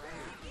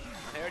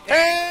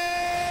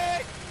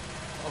 Hey!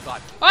 Oh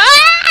god.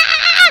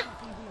 Ah!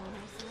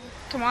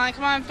 Come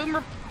on,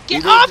 boomer.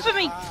 Get off of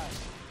me!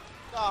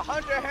 A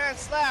 100-hand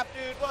slap,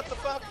 dude. What the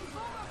fuck?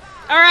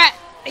 Alright,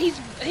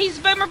 he's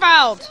boomer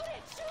balled.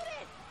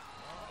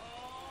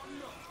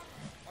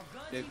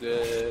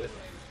 Nigga.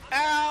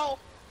 Ow!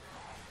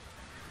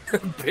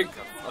 Big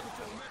fuck.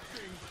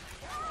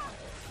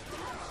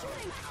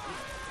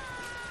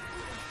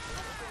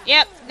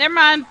 Yep, never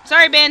mind.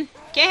 Sorry, Ben.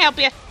 Can't help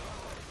you.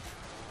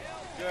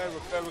 Good, we're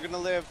good. We're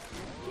gonna live.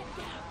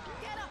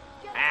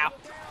 Ow.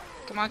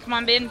 Come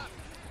on, Ben.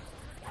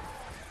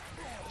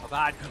 Oh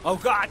god. Oh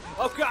god.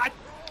 Oh god.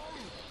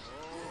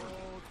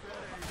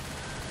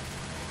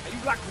 Are you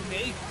rocking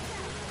me?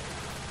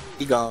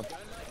 He gone.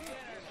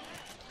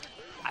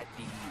 I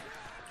did.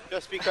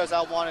 Just because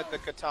I wanted the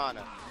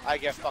katana, I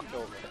get fucked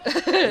over.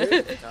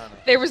 Katana.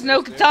 There was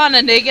no katana,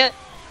 nigga.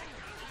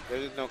 There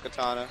is no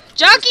katana.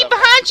 Jockey Just a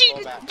behind you,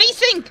 full back.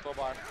 V-Sync. Full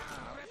bar.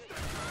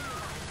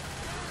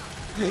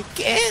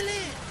 Kill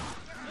it!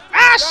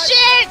 Ah,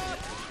 shit!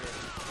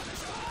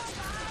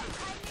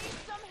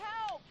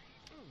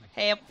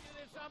 Help.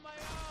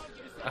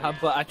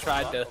 But I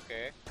tried to.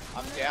 Okay.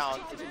 I'm down.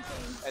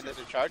 And there's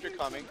a charger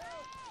coming.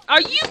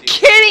 Are you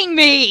kidding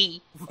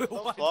me?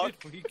 Oh, Why fuck.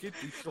 did we get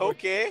destroyed?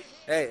 Okay.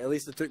 Hey, at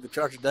least I took the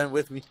charger down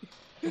with me.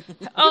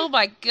 Oh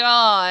my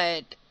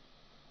god.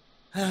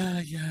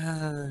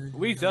 Yeah.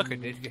 We suck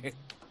at this game.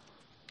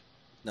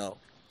 No,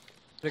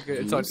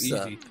 It's on You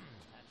suck. easy.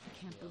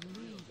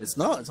 it's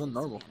not. It's on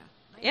normal.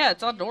 Yeah,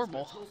 it's on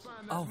normal.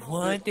 Oh,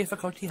 one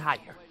difficulty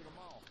higher.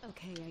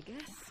 Okay, I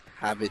guess.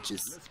 Hi,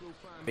 bitches.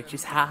 Which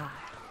is high.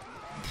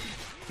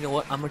 You know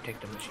what? I'm gonna take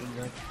the machine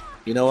gun.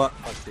 You know what?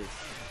 Fuck this.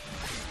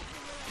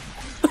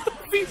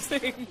 Be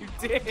saying you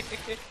did.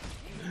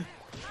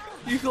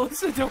 You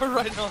closed the door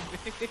right on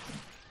me.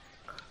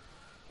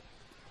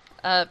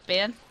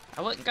 Ben,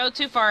 I wouldn't go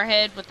too far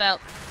ahead without...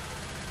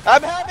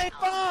 I'm having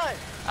fun!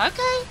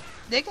 Okay,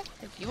 nigga,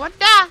 if you want to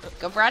die,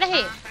 go right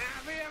ahead.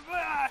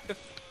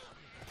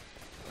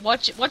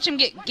 Watch him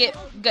get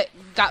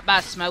got by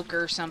a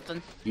smoker or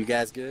something. You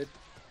guys good?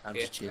 I'm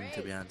Yeah. just chilling,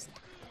 to be honest.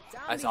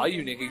 I saw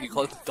you, nigga. You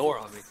closed the door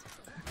on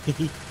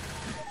me.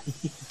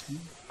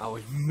 I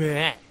was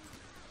mad.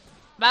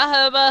 Bye,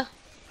 Hubba.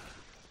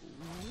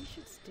 We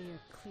should steer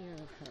clear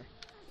of her.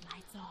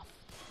 Lights off.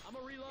 I'm a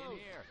reload. In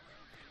here.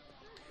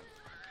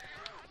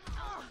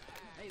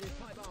 Hey, there's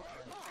pipe out.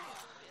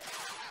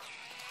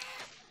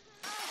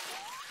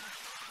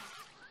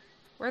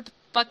 Where the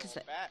fuck is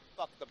it? Bat?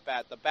 Fuck the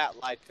bat. The bat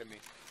lied to me.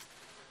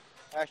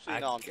 Actually,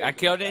 no. I'm I taking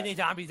killed the bat. any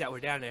zombies that were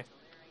down there.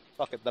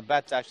 Fuck it. The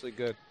bat's actually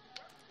good.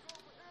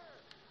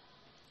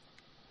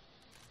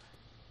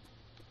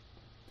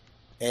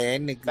 Hey,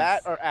 niggas.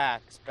 Bat or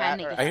axe? Bat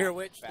Hi, or nigga. I hear a axe?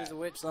 witch. Bat. There's a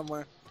witch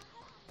somewhere.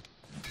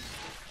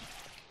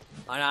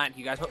 Hold on,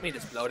 you guys want me to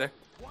explode her?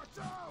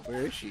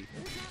 Where is she?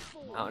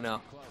 I don't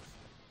know.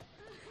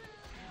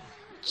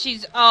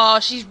 She's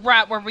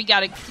right where we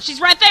gotta.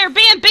 She's right there.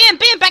 Ben,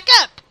 back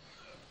up.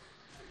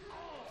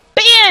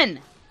 Ben,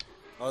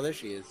 Oh, there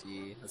she is.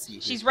 Yeah, I see.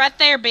 she's right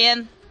there.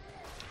 Ben.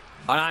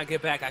 Hold on,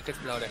 get back. I can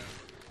explode her.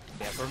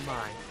 Never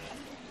mind.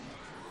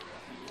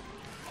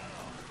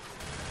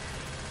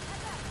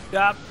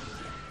 Yup.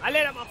 I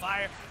lit him on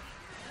fire.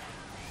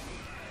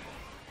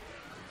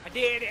 I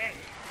did it.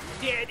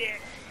 Did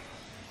it.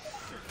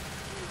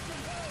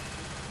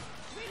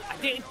 I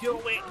didn't do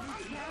it.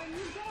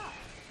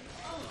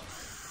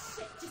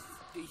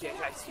 Yeah,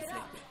 I see flame.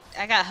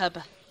 I got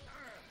Hubba.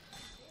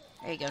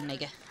 There you go,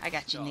 nigga. I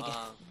got you, nigga.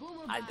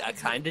 I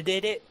kinda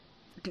did it.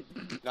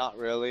 Not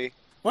really.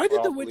 Why We're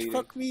did the all witch bleeding.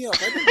 fuck me up? I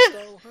didn't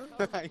steal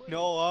her. I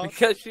know,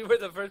 Because you were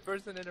the first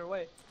person in her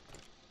way.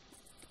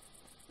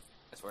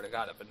 I swear to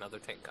God, if another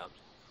tank comes.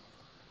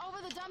 Over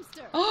the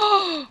dumpster.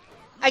 Oh,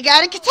 I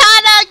got a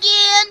katana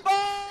again.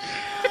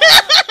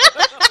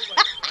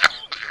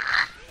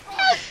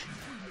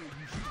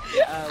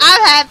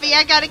 I'm happy.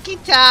 I got a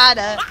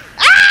katana.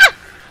 Ah!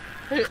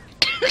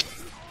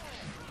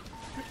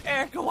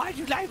 Erica, why'd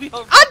you light me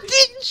on I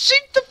didn't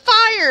shoot the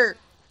fire.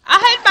 I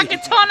had my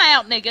katana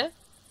out, nigga.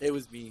 It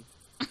was me.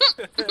 I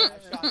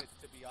shot it,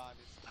 to be honest.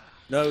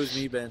 No, it was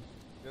me, Ben.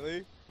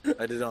 Really?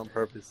 I did it on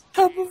purpose.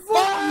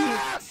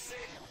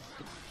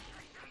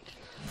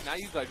 Now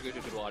you guys are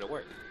gonna do a lot of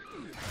work.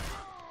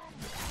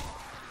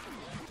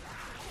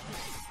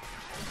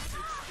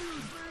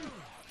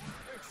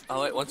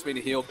 Oh, it wants me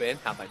to heal Ben?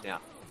 How about now?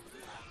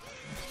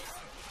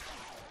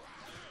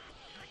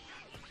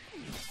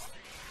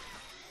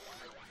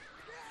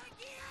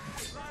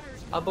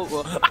 Well,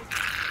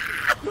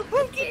 Who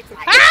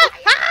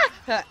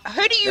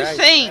do you Guys,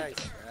 think?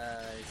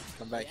 guys,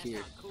 come back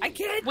here. I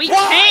can't. We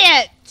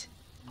can't.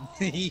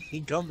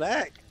 Come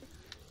back.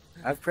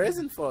 I have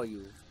present for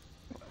you.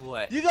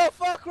 What? You go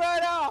fuck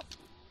right off!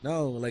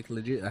 No, like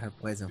legit, I have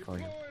present for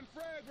you.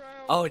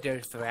 Oh,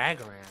 there's frag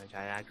rounds.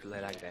 I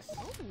actually like that.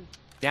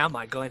 Now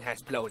my gun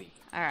has floaty.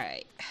 All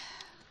right.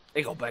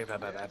 They go bang, bang,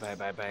 bang, bang, bang,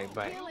 bang, bang,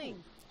 bang.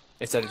 Healing.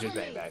 Instead of just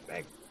bang, bang,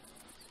 bang.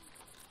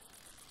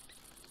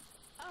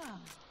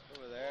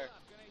 Over there.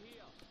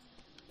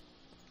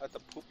 At the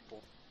poop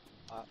bowl.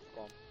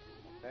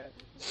 Okay.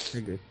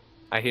 You're good.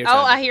 I hear. Oh,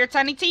 something. I hear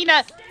Tiny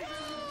Tina.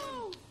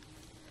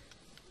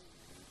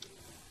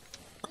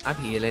 I'm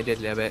healing just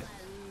a little bit.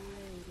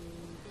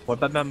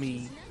 What about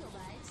me?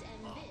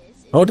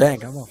 Oh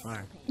dang, I'm on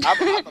fire.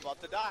 I'm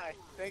about to die.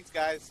 Thanks,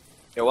 guys.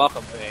 You're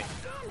welcome, babe.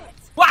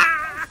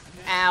 Wah!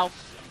 Ow.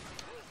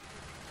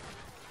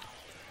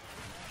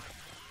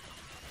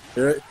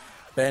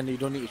 Ben, you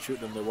don't need to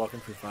shoot them. They're walking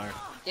through fire.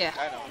 Yeah.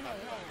 I know.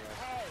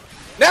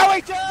 Now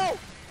we do!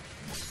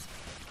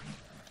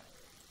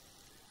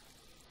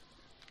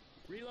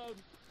 Reload.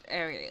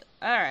 There we go.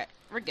 All right,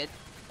 we're good.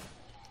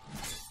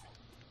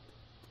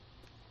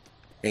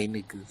 Hey,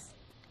 niggas.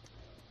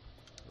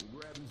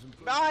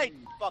 Nine!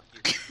 Fuck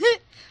you.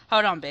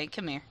 Hold on, Ben.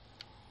 Come here.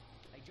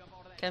 Hey, jump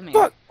onto that. Come here.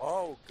 Fuck!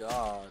 Oh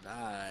god,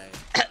 I.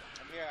 I'm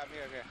here.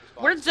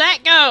 Respond. Where'd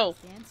Zach go?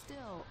 Stand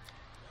still.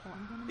 Or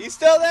I'm gonna He's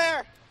still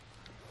there!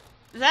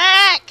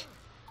 Zach!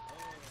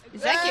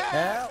 Zach,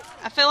 Help!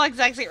 I feel like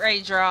Zach's getting ready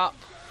to drop.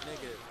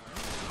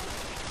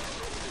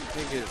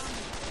 Niggas.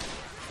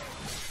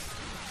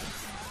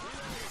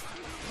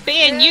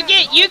 Ben, you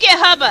get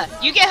Hubba.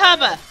 You get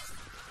Hubba.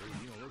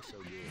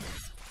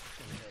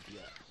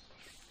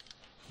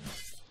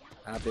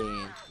 I've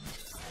been.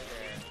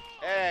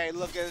 Hey,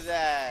 look at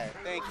that.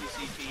 Thank you,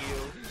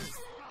 CPU,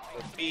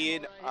 for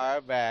being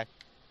our back.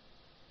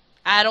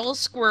 Idle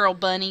Squirrel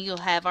Bunny, you'll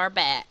have our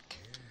back.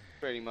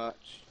 Pretty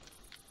much.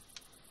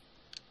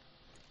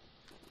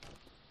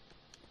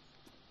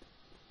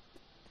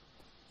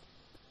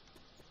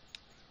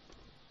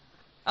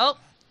 Oh,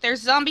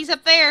 there's zombies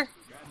up there.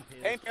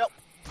 Hey, Phil.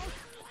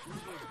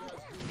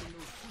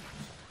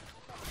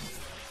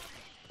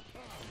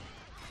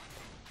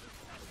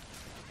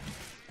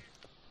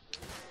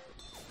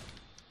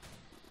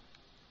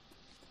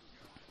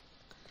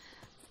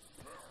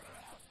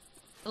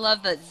 I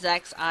love that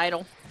Zach's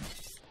idle.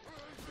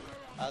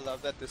 I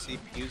love that the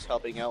CPU's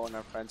helping out when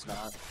our friend's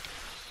not.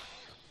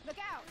 Look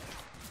out!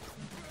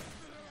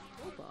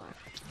 Oh boy.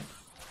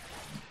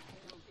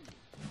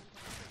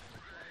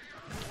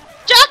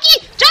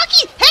 Jockey!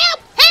 Jockey!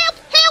 Help! Help!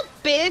 Help!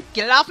 Ben,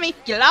 get it off me!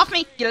 Get it off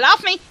me! Get it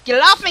off me! Get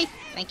it off me!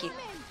 Thank you.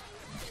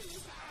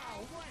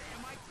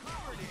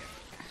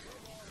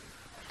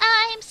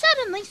 I'm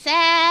suddenly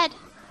sad.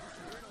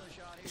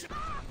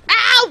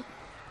 Ow!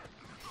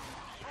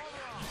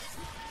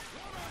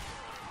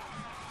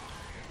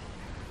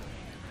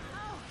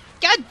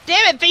 God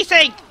damn it,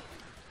 VC!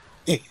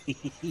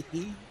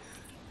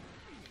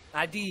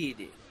 I did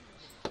it.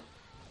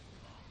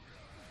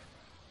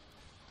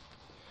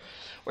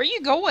 Where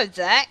you going,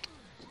 Zach?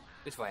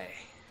 This way.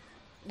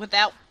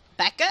 Without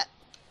backup?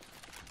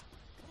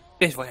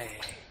 This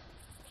way.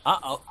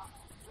 Uh-oh.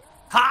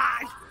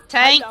 Hi!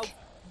 Tank!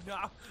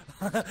 Hello.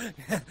 No.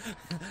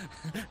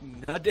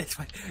 Not this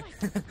way.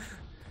 Heads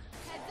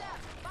up!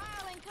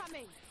 File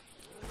incoming!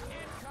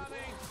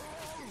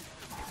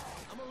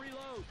 I'm a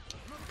reload.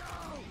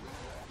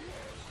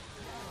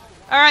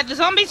 Alright, the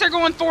zombies are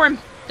going for him.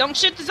 Don't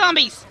shoot the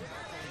zombies.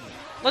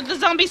 Let the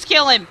zombies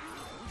kill him.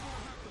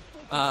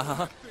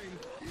 Uh-huh.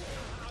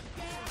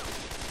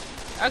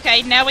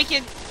 Okay, now we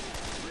can...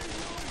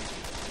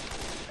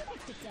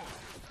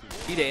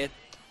 He dead.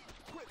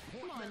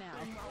 Come on now.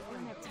 I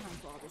don't have time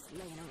for all this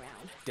laying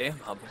around. Damn,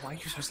 Hubba, why are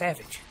you so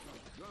savage?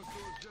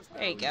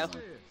 There you go.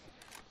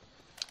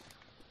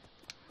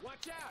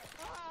 Watch out.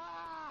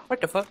 What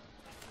the fuck?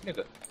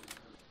 Nigga.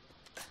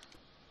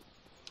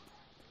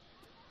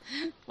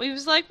 We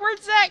was like,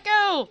 where'd Zach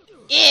go?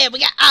 Yeah, we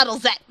got Idle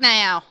Zach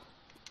now.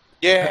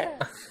 Yeah.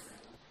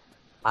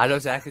 I know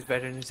Zach is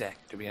better than Zach,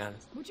 to be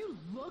honest. Would you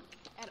look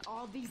at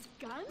all these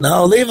guns?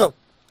 No, leave him.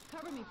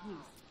 Cover me, please.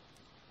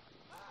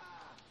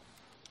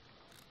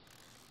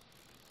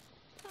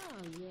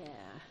 Oh, yeah.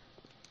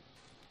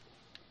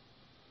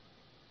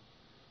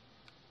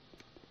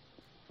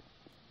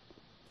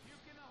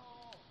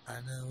 I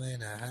know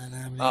when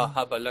I Oh,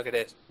 Hubba, look at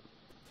this.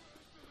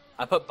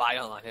 I put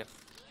Bio on him.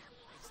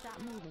 Stop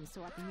moving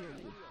so I can hear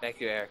you. Thank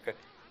you, Erica.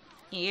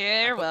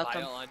 You're I put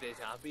welcome. Bio on the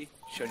zombie,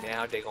 so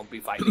now they're gonna be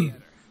fighting.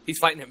 He's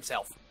fighting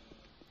himself.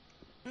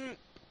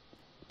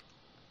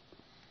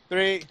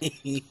 3,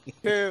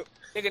 2.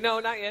 Nigga, no,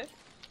 not yet.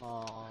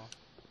 Aww.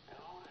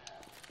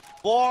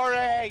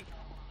 Boring.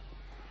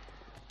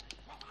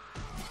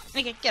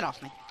 Nigga, get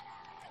off me.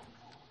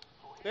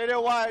 Hit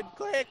it one.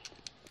 Click.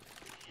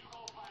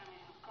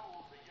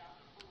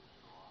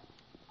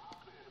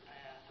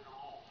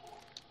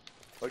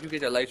 Where'd you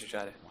get that laser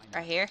shot at?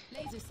 Right here.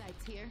 Laser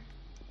sights here.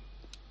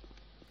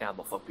 Yeah, I'm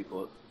gonna fuck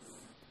people up.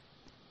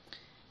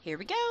 Here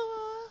we go.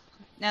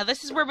 Now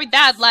this is where we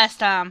died last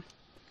time.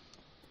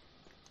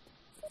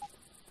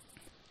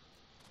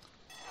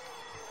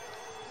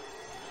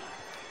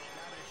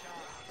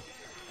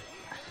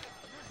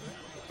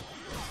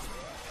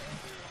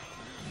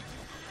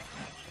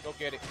 Go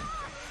get it.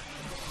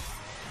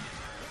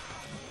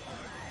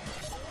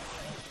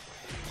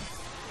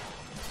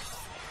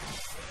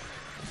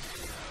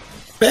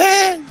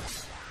 Ben!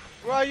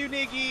 Where are you,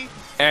 Niggy?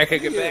 Erica,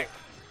 get back.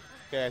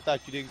 Okay, I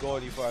thought you didn't go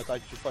any far. I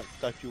thought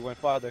you went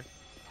farther.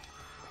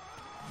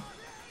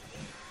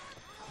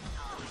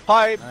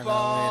 Pipe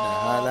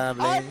bomb!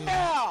 Pipe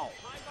now!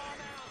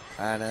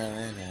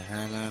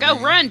 Go,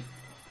 run!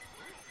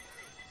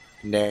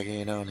 There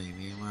can only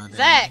be one.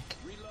 Zach!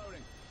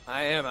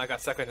 I am. I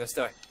got stuck in the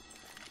store.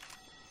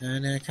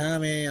 And they call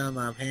me on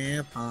my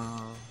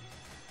pimple.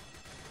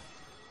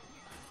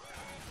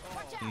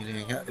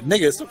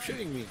 Nigga, stop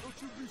shooting me.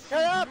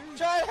 Shut up!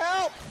 Try to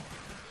help!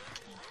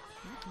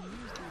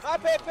 My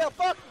bad, Bill.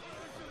 Fuck!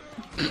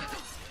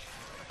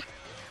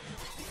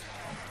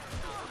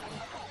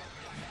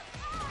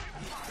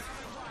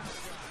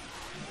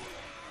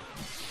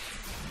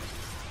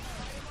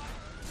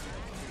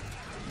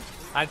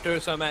 I threw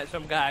some at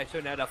some guys, so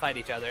now they'll fight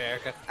each other,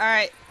 Erica.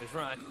 Alright, Just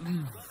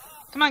run.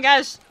 come on,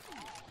 guys.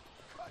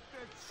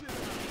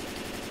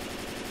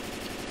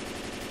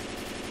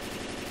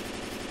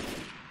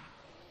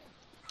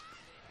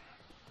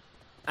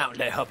 I don't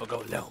let Hubba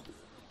go low.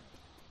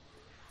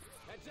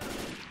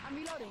 I'm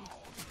reloading.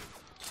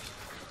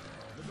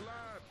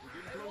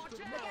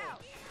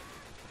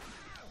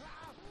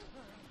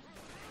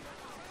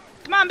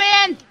 Come on,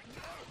 Ben!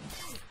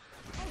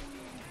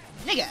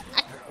 Nigga,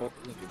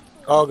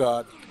 Oh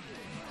god.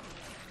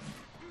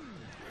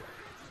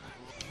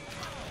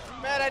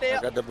 Man, idea.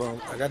 I got the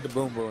boom. I got the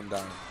boom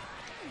down.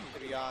 To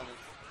be honest.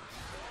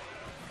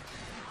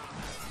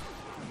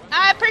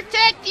 I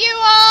protect you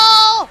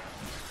all!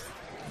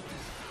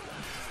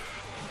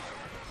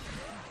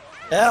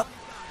 Help!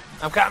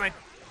 I'm coming.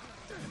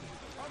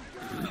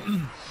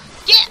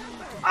 Get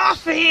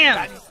off of him!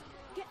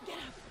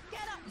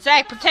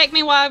 Zach, protect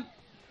me while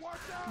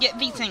I get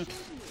V-Sync.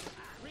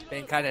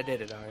 Ben kinda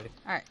did it already.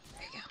 Alright,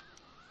 there you go.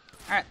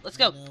 Alright, let's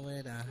go.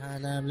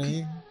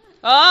 No,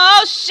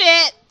 Oh,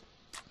 shit!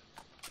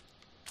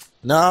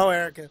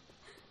 Erica.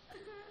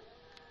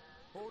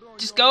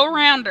 Just go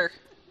around her.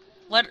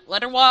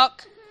 Let her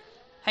walk.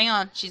 Hang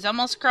on, she's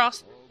almost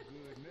across.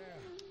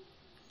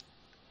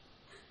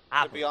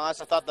 To be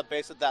honest, I thought the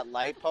base of that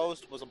light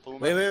post was a boomer.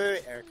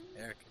 Wait, Erica.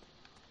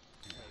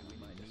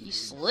 You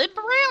slip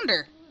around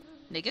her,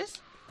 niggas.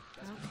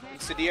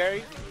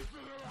 Subsidiary?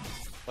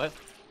 What?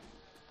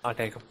 I'll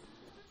take him.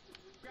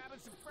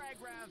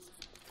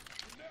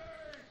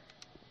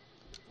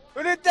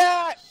 Who did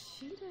that?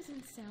 She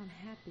doesn't sound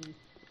happy.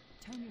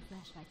 Turn your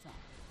flashlights off.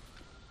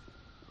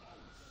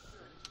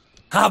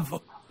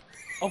 Hub.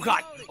 Oh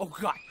god. Oh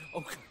god.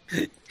 Oh god.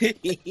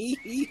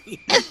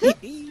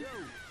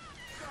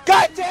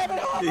 God damn it,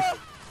 Homer!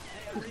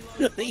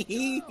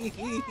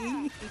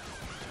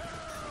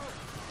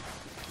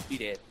 He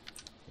did.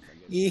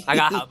 I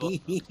got Hubba.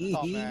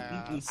 Oh,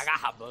 man. I got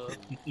Hubba.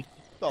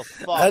 The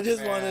fuck, I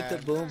just man. wanted to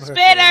boom her.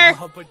 Spitter!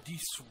 Hubba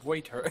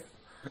destroyed her.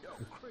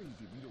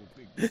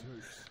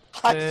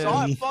 I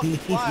saw it fucking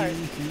fly.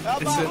 How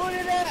about who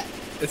did that?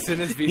 As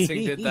soon as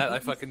V-Sync did that, I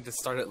fucking just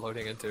started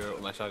loading into it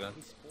with my shotgun.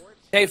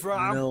 Hey,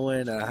 Rob. No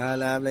way to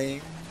holla,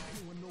 bling.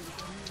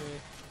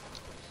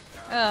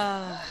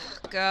 Oh,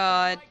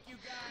 God.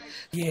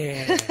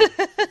 Yeah.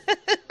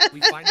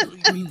 We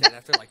finally beat that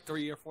after like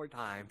 3 or 4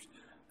 times.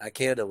 I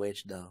killed a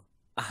witch though.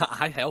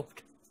 I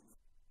helped.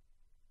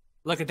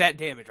 Look at that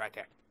damage right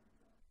there.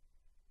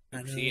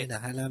 I See it? know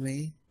holla,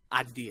 bling.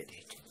 I did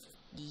it.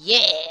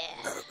 Yeah!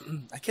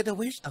 I killed a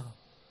witch though.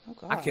 Oh,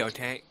 God. I killed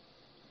Tank.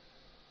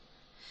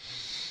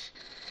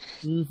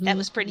 That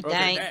was pretty Look at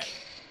dank. that.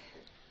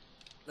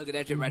 Look at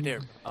that shit right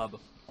there.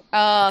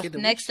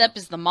 Next up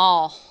is the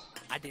mall.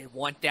 I did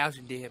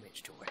 1,000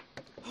 damage to her.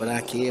 But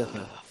I killed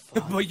her.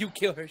 But you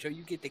kill her, so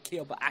you get the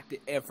kill, but I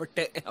did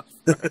everything else.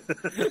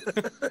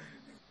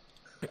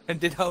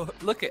 And did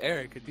look at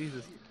Erica,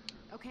 Jesus.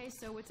 Okay,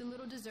 so it's a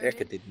little deserted.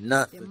 Erica did There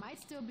nothing.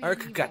 might still be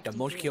Erica got the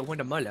most kill in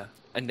the mother,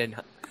 and then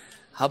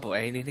Hubble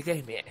ain't in the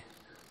game yet.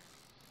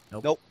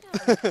 Nope.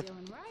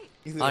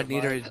 feeling right.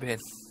 Neither has been.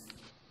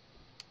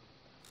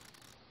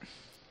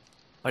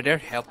 Oh,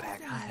 there's health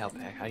pack. Hi, health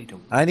pack. How you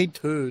doing? I need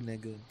 2,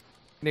 nigga.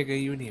 Nigga,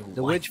 you need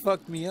The one. witch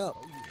fucked me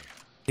up.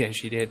 Yeah,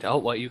 she did. Oh,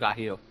 what? You got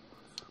healed.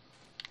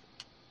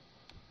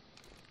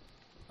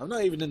 I'm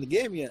not even in the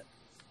game yet.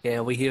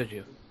 Yeah, we healed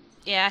you.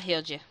 Yeah, I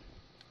healed you.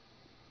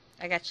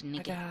 I got you,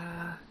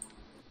 nigga.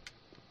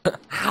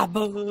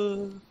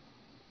 Hubble.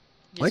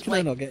 Why Just can I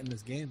wait. not get in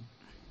this game?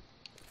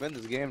 I'm in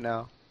this game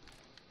now.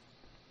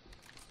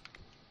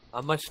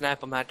 I'm gonna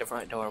snap him at the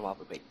front door while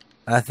we wait.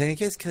 I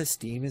think it's because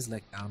Steam is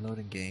like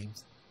downloading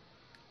games.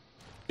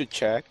 Good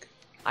check.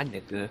 I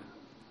nigga.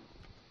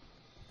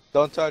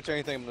 Don't touch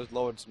anything, I'm just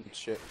loading some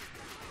shit.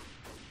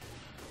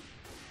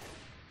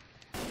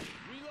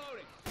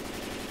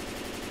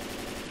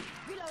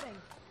 Reloading.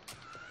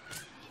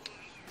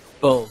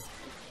 Boom.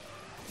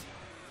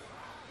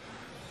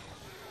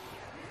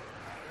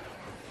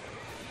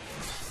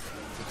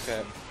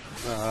 Okay.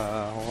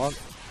 Hold on.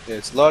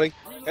 It's loading.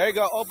 There you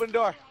go, open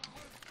door.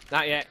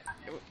 Not yet.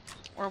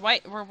 We're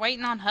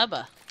waiting on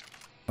Hubba.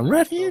 I'm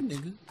right here,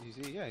 nigga.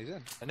 Yeah, he's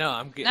in. No,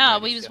 I'm getting. No,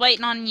 ready we was still.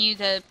 waiting on you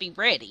to be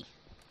ready.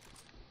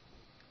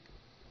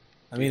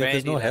 I mean, if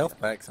there's no Ready, health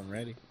packs, I'm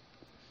ready.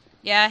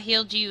 Yeah, I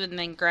healed you and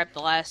then grabbed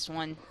the last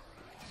one.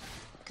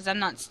 Because I'm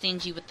not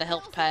stingy with the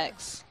health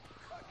packs.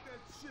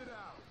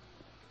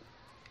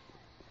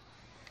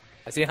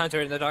 I see a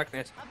hunter in the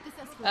darkness. Up this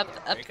escalator.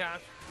 Up, Here he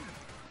comes.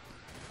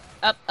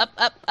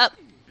 up.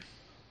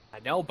 I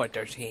know, but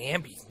there's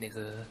hambies,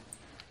 nigga.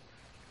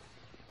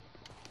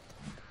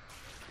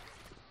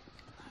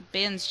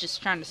 Ben's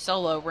just trying to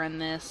solo run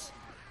this.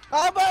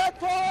 I'm gonna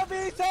pull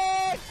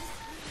everything!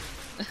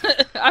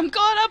 I'm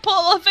gonna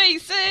pull a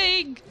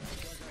facing!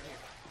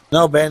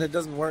 No, Ben, it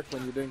doesn't work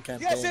when you're doing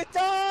campaign. Yes, it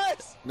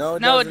does! No,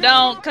 it No, it doesn't.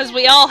 don't, because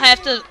we all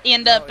have to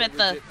end up No, at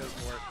the... it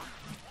doesn't work.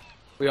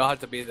 We all have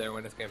to be there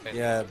when this campaign.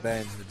 Yeah,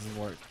 Ben, it doesn't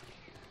work.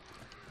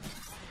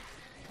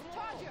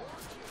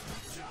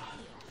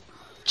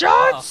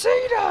 John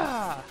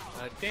Cena!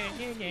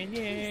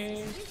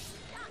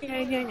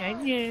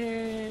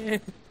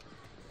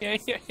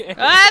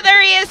 Ah,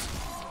 there he is!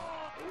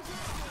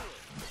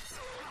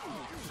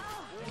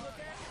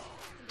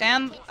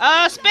 Down...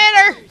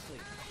 Spinner!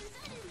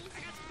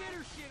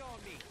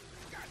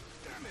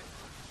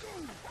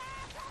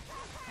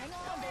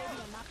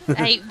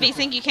 Hey,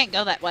 V-Sync, you can't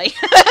go that way.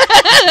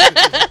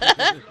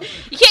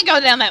 You can't go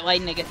down that way,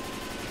 nigga.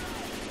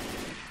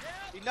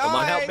 Come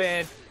on, help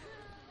Ben.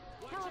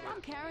 Helen,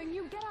 I'm carrying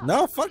you. Get up.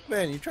 No, fuck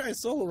Ben, you try to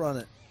solo run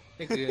it.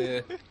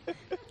 Nigga.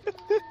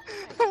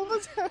 I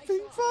was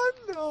having fun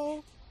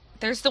though.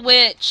 There's the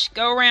witch.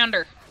 Go around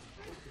her.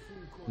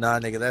 Nah,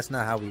 nigga, that's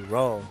not how we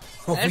roll.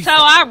 That's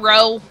how I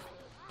roll.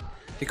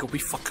 Nigga, we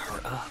fuck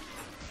her up.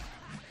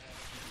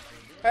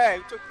 Hey,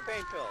 we took the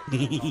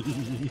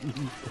pain pill.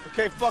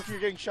 Okay, fuck, you're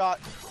getting shot.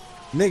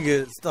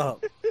 Nigga,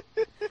 stop.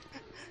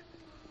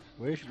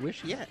 Where's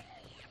she at?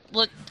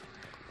 Look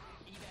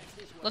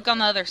on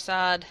the other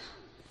side.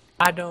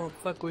 I don't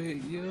fuck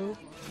with you.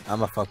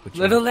 I'ma fuck with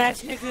you. Little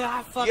ass nigga,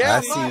 I fuck Yeah,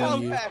 I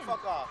see you.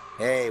 fuck off.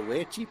 Hey,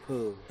 witchy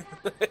poo.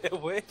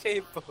 Where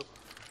came from?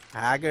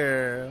 Hi,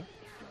 girl.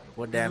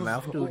 What that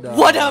mouth do, dog?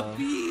 What up,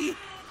 B?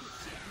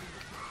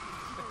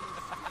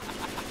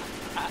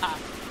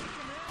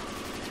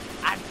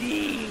 I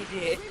need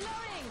it.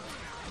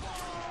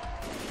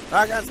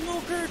 I got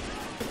smoker.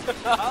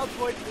 Oh,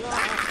 boy,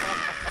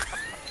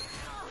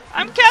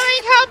 I'm coming,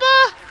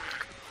 Hubba!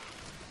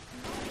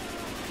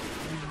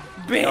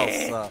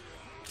 What's up?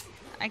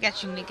 I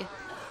got you, nigga.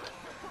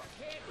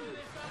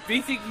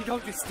 B think you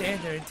don't just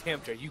stand there and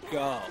tempt her, you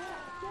go.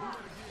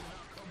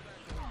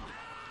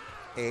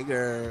 Hey,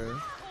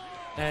 girl.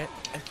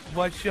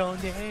 What's your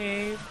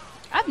name?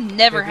 I've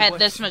never Baby, had what-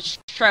 this much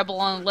trouble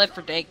on Left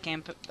 4 Dead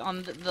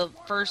on the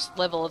first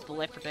level of the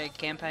Left 4 Dead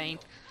campaign.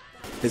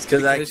 It's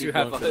because I Because you keep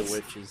have going for the us.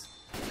 witches.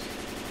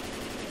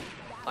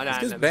 Oh, It's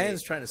because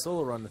Ban's trying to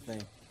solo run the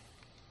thing.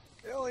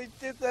 They only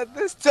did that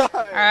this time.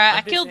 Alright, I I'm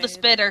just killed the saying.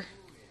 spitter.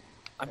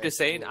 I'm just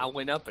saying, I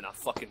went up and I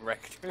fucking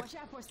wrecked her. Watch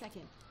out for a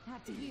second.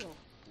 Have to heal.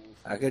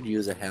 I could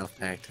use a health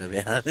pack, to be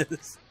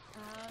honest.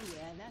 Oh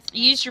yeah, that's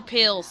Use your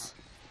pills.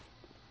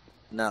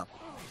 No.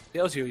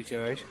 Those you,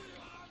 George.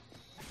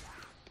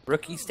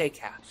 Rookie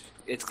Steakhouse.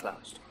 It's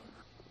closed.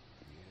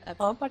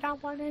 Oh, but I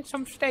wanted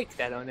some steak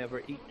that I'll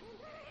never eat.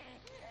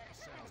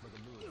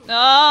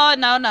 Oh,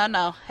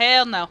 no.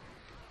 Hell no.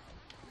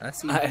 I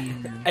see.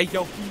 Hey,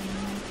 yo.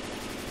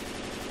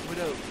 What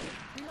up?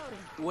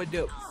 What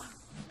up?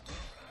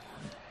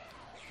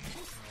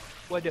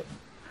 What up?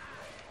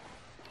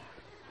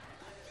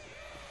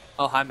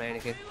 Oh, hi,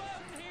 mannequin.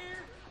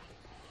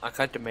 I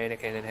cut the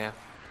mannequin in half.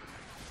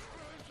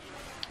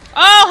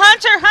 Oh,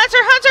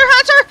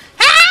 Hunter!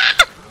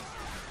 Ah!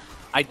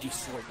 I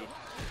destroyed it.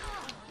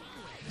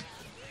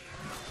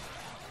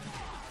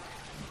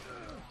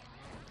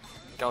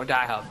 Don't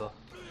die, Hubba.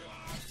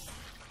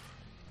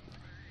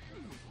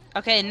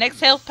 Okay, next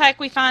health pack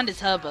we find is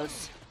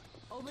Hubba's.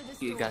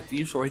 You got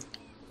destroyed.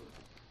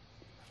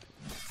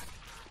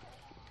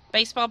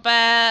 Baseball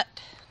bat.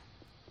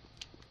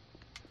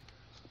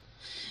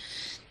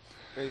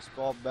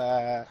 Baseball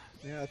bat.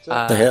 Yeah, that's it.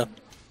 What the hell?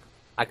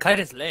 I cut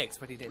his legs,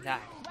 but he didn't die.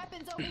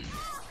 weapons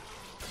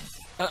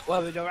over.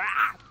 Well, we do.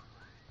 Ah!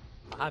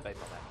 Hi,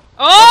 baseball bat.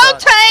 Oh,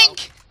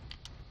 tank!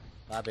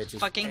 Bye, bitches.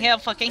 Fucking hell.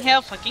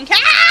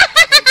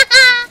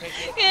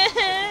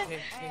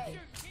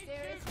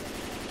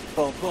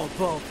 Boom, boom,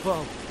 boom,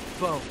 boom,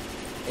 boom.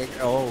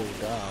 Oh,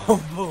 dog.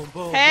 Boom, boom,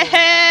 boom.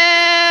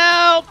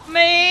 Help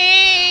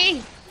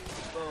me!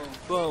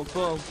 Boom,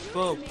 boom,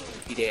 boom.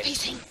 He did.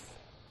 Pacing.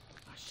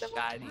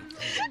 Got him.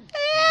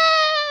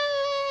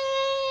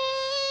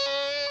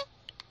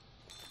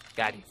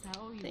 Got him.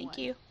 Thank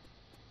you.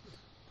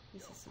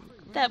 This is some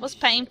That was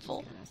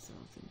painful. got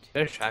ourselves into.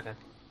 There's shotgun.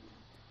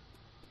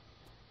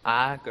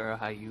 Hi, girl.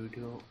 How you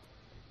doing?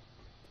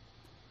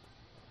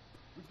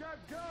 We got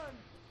guns.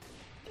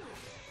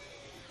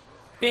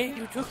 Ben,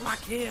 you took my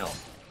kill.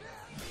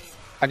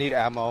 I need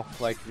ammo,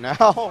 like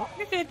now.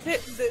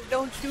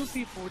 Don't shoot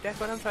people. That's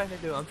what I'm trying to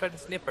do. I'm trying to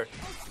snip her.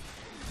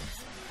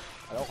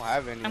 I don't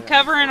have any. I'm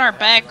covering our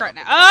back right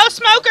now. Oh,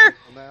 smoker!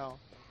 Now.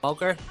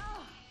 Smoker?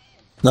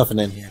 Nothing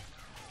in here.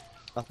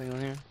 Nothing in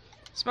here.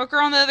 Smoker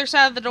on the other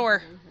side of the door.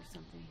 Or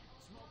something.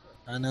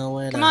 I know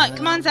where. Come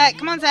on, Zach.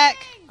 I'm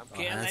Oh,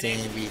 killing that's him.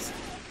 enemies.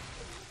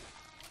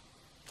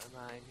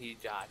 Never mind, he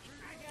dodged.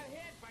 I got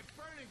hit by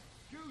burning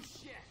goose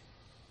shit.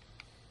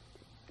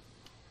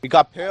 We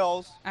got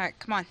pills. Alright,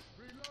 come on.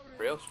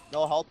 Real?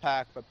 No health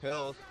pack, but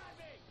pills.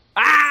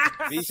 Ah!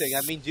 V-Sing,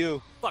 that means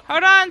you.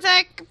 Hold on,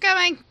 Zach. I'm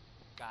coming.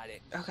 Got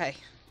it. Okay.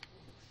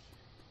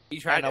 He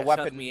tried And a to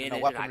weapon- shove me in and a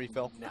it, weapon I-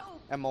 refill. No.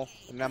 Ammo,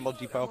 an ammo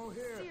depot.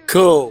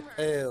 Cool.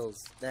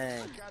 Pills.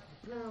 Dang.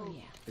 Oh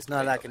yeah. It's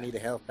not like I need a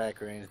health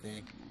pack or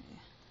anything.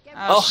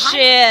 Oh, Oh, hi.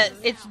 shit.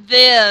 It's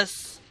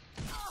this.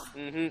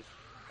 Mm-hmm.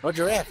 What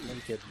giraffe? Let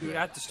me get You're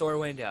out the store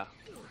window.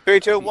 3,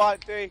 2, 1,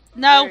 3.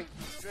 No.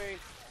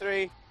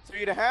 3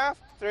 and a half.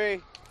 3.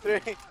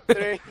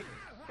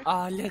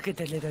 Oh, look at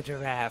the little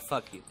giraffe.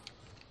 Fuck you.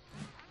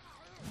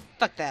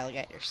 Fuck the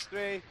alligators.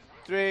 3.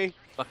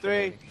 Fuck the 3.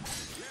 baby.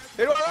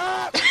 Hit her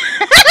up!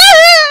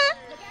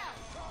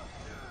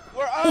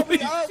 We're up, we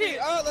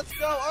up, let's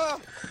go,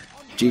 up!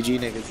 GG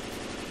niggas.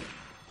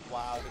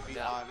 Wow, to be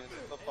honest,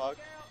 what the fuck?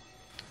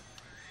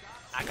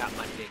 I got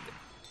my dick.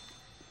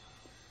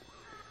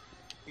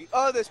 We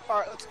this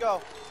part, let's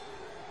go.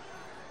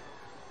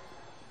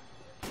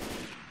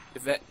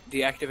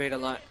 Deactivate a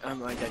line.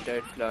 I'm on that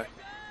third floor.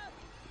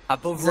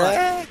 Above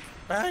Zach,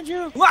 behind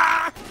you.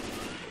 Wah!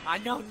 I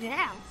know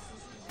now.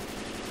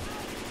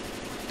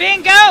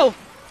 Ben, go!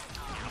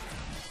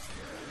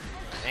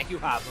 Thank you,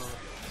 Hopper.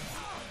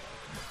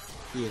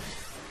 Yeah.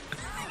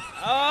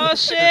 Oh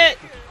shit!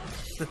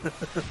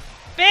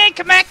 Ben,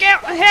 come back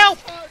out and help!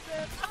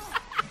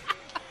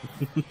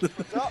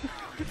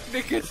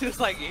 Nigga's just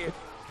like here.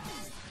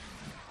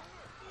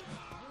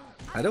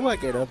 How do I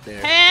get up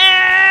there?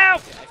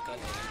 Help!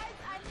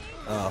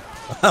 Oh,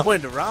 I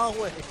went the wrong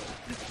way.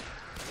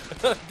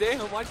 Damn,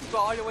 why'd you go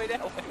all the way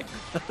that way?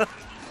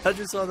 I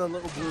just saw the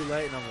little blue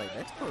light and I'm like,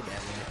 let's go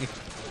that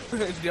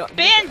way.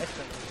 Ben!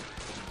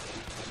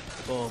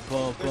 There's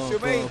too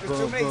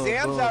many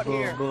Zams out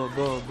here. Help!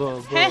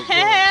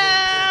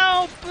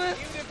 Even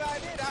if I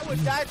did, I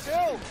would die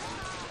too.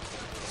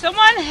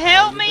 Someone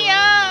help me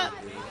up!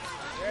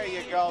 There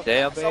you go.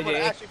 Damn, Someone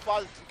baby. actually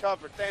paused to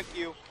cover. Thank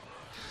you.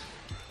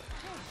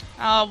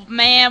 Oh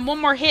man, one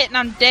more hit and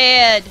I'm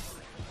dead.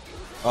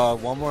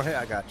 One more hit,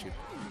 I got you.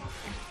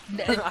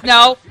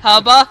 No,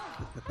 hubba.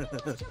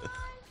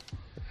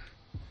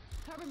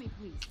 Cover me,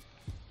 please.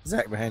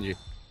 Zach, behind you.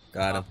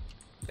 Got him.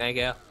 Thank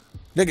you.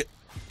 Nigga.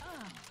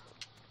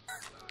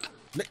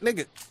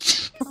 Nigga.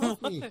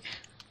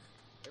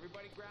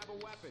 Everybody grab a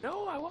weapon.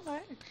 No, I want my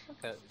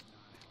okay.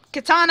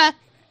 Katana.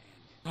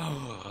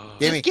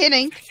 Gimme. Just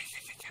kidding.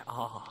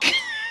 Oh.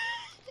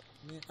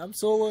 I'm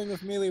soloing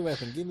with melee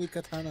weapon. Give me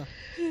katana.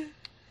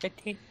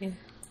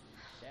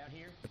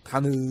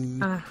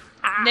 Katana.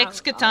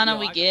 Next katana yo,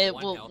 we I got get,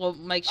 one health. we'll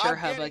make sure I'm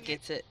Hubba getting it.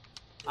 gets it.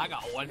 I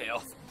got 1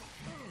 health.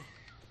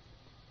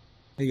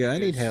 Nigga, I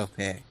need health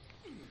pack.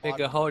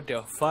 Nigga, hold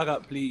the fuck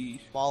up, please.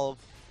 Small of.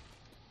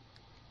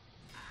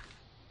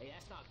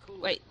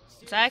 Wait,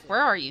 Zach,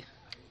 where are you?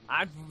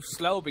 I'm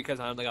slow because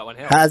I only got 1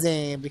 health. Hi,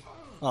 Zambi.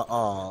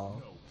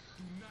 Uh-oh.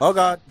 Oh,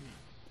 God.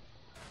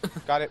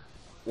 Got it.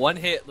 1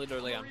 hit,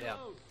 literally, I'm down.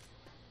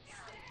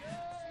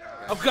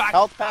 Oh god!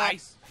 Health pack.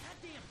 Nice.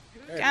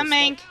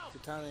 Coming.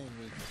 Katana in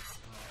me.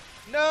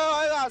 No,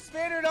 I got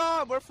spinnered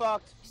on. We're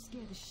fucked. You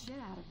scared the shit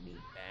out of me.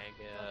 Thank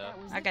you. That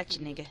was I it got for you,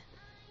 me. nigga.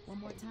 One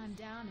more time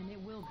down, and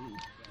it will be.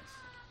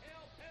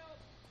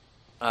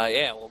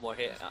 Yeah, 1 more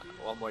hit.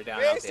 1 more down.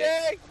 I'm dead.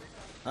 Basic.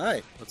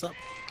 Hi, what's up?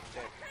 So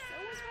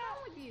what's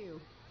wrong with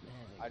you?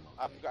 I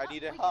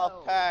need a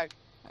health pack.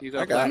 You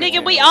I got it.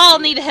 Nigga, we all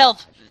need a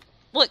health.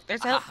 Look,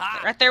 there's a health.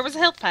 Aha. Right there was a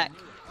health pack.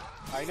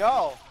 I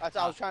know. That's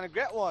why I was trying to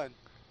get one.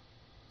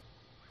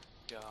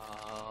 Yo.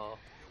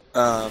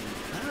 Alright.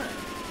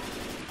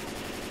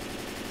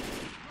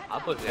 I'll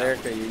put that.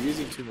 Erica, you're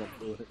using too much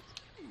bullets.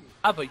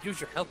 How about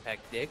use your health pack,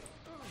 dick?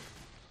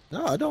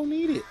 No, I don't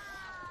need it.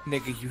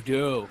 Nigga, you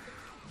do.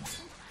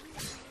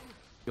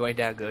 You ain't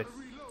that good.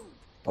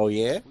 Oh,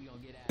 yeah?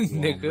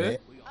 Nigga.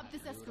 Up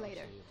this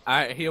escalator.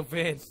 Alright, he'll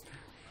win.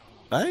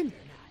 Fine.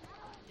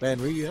 Man,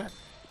 where you at?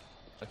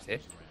 What's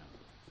this?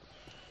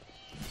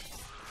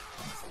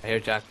 I hear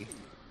Jockey.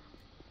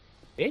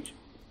 Bitch?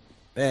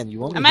 Man, you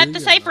want me I'm to at hear the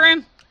you safe or not?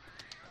 room.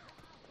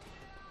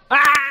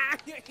 Ah!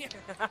 What the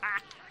hell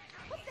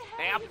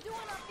Damn. are you doing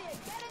up there? Get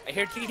it? I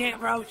hear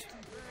T-Damn Roach.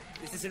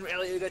 This isn't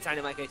really a good time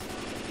in my case.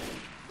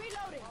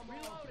 Reloading.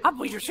 How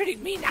about you're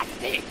shooting me, not the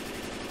dick?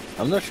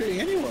 I'm not shooting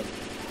anyone.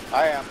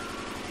 I am.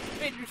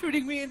 Man, you're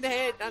shooting me in the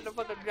head, not the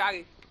fucking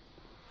Jockey.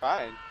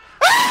 Fine.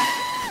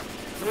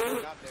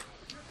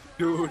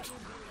 Dude.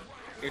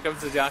 Here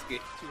comes the Jockey.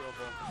 Two of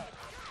them.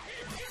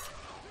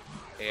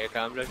 Here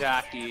comes the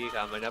Jockey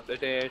coming up the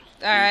stairs.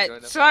 Alright, He's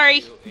gonna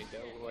sorry. fuck you in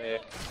the way.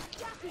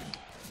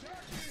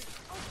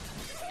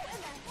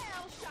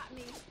 Hell shot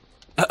me.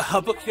 How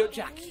about your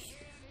Jockey?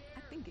 I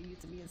think it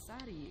used to be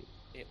inside of you.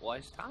 It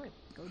was time.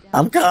 Go down.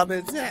 I'm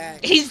coming,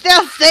 Zach. He's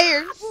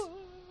downstairs.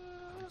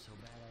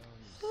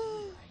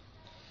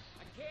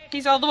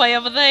 He's all the way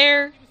over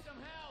there.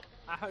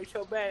 I hurt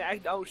so bad I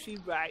don't see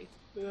right.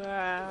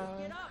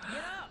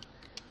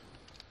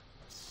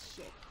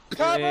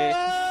 Cover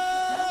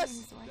Yeah. us!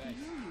 So I can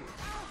hear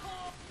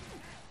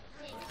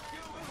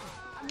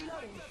you.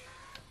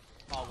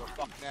 Oh, we're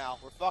fucked now.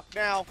 We're fucked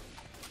now.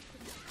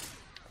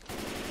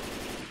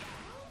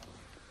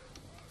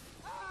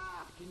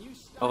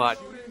 Oh god.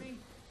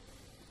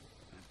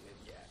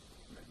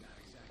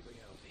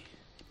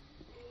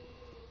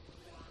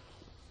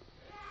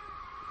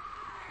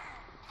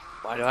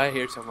 Why do I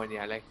hear someone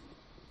yelling?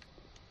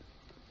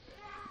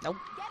 Nope.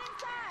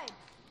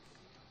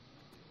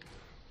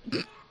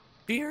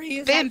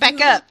 Furious. Ben,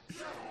 back up.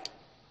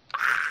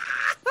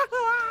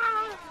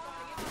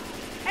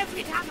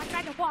 Every time I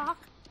try to walk.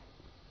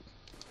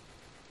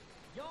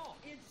 Y'all,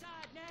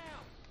 inside now.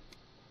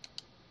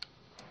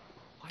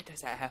 Why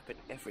does that happen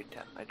every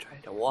time I try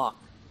to walk?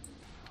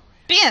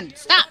 Ben,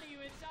 stop. What are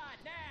you inside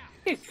now?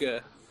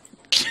 Nigga.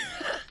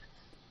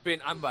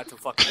 Ben, I'm about to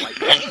fucking light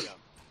you up.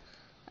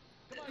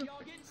 Come on, y'all,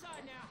 get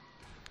inside now.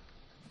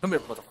 Come here,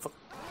 motherfucker.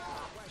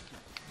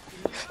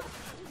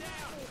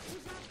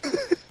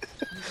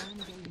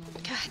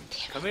 God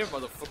damn. Come here,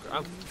 motherfucker.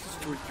 I'm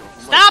screwed you.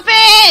 Stop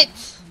it!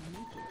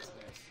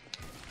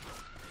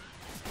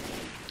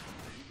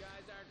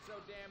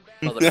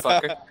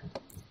 Motherfucker.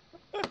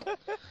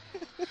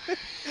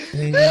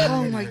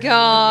 Oh my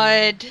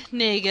god,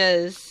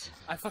 niggas.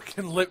 I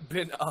fucking lit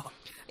Ben up.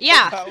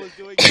 Yeah, I was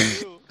doing it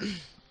too.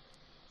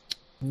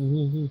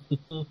 Me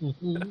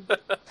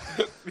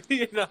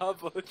and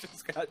Hubbo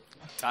just got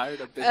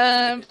tired of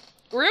it.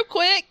 Real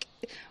quick,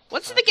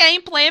 what's the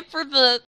game plan for the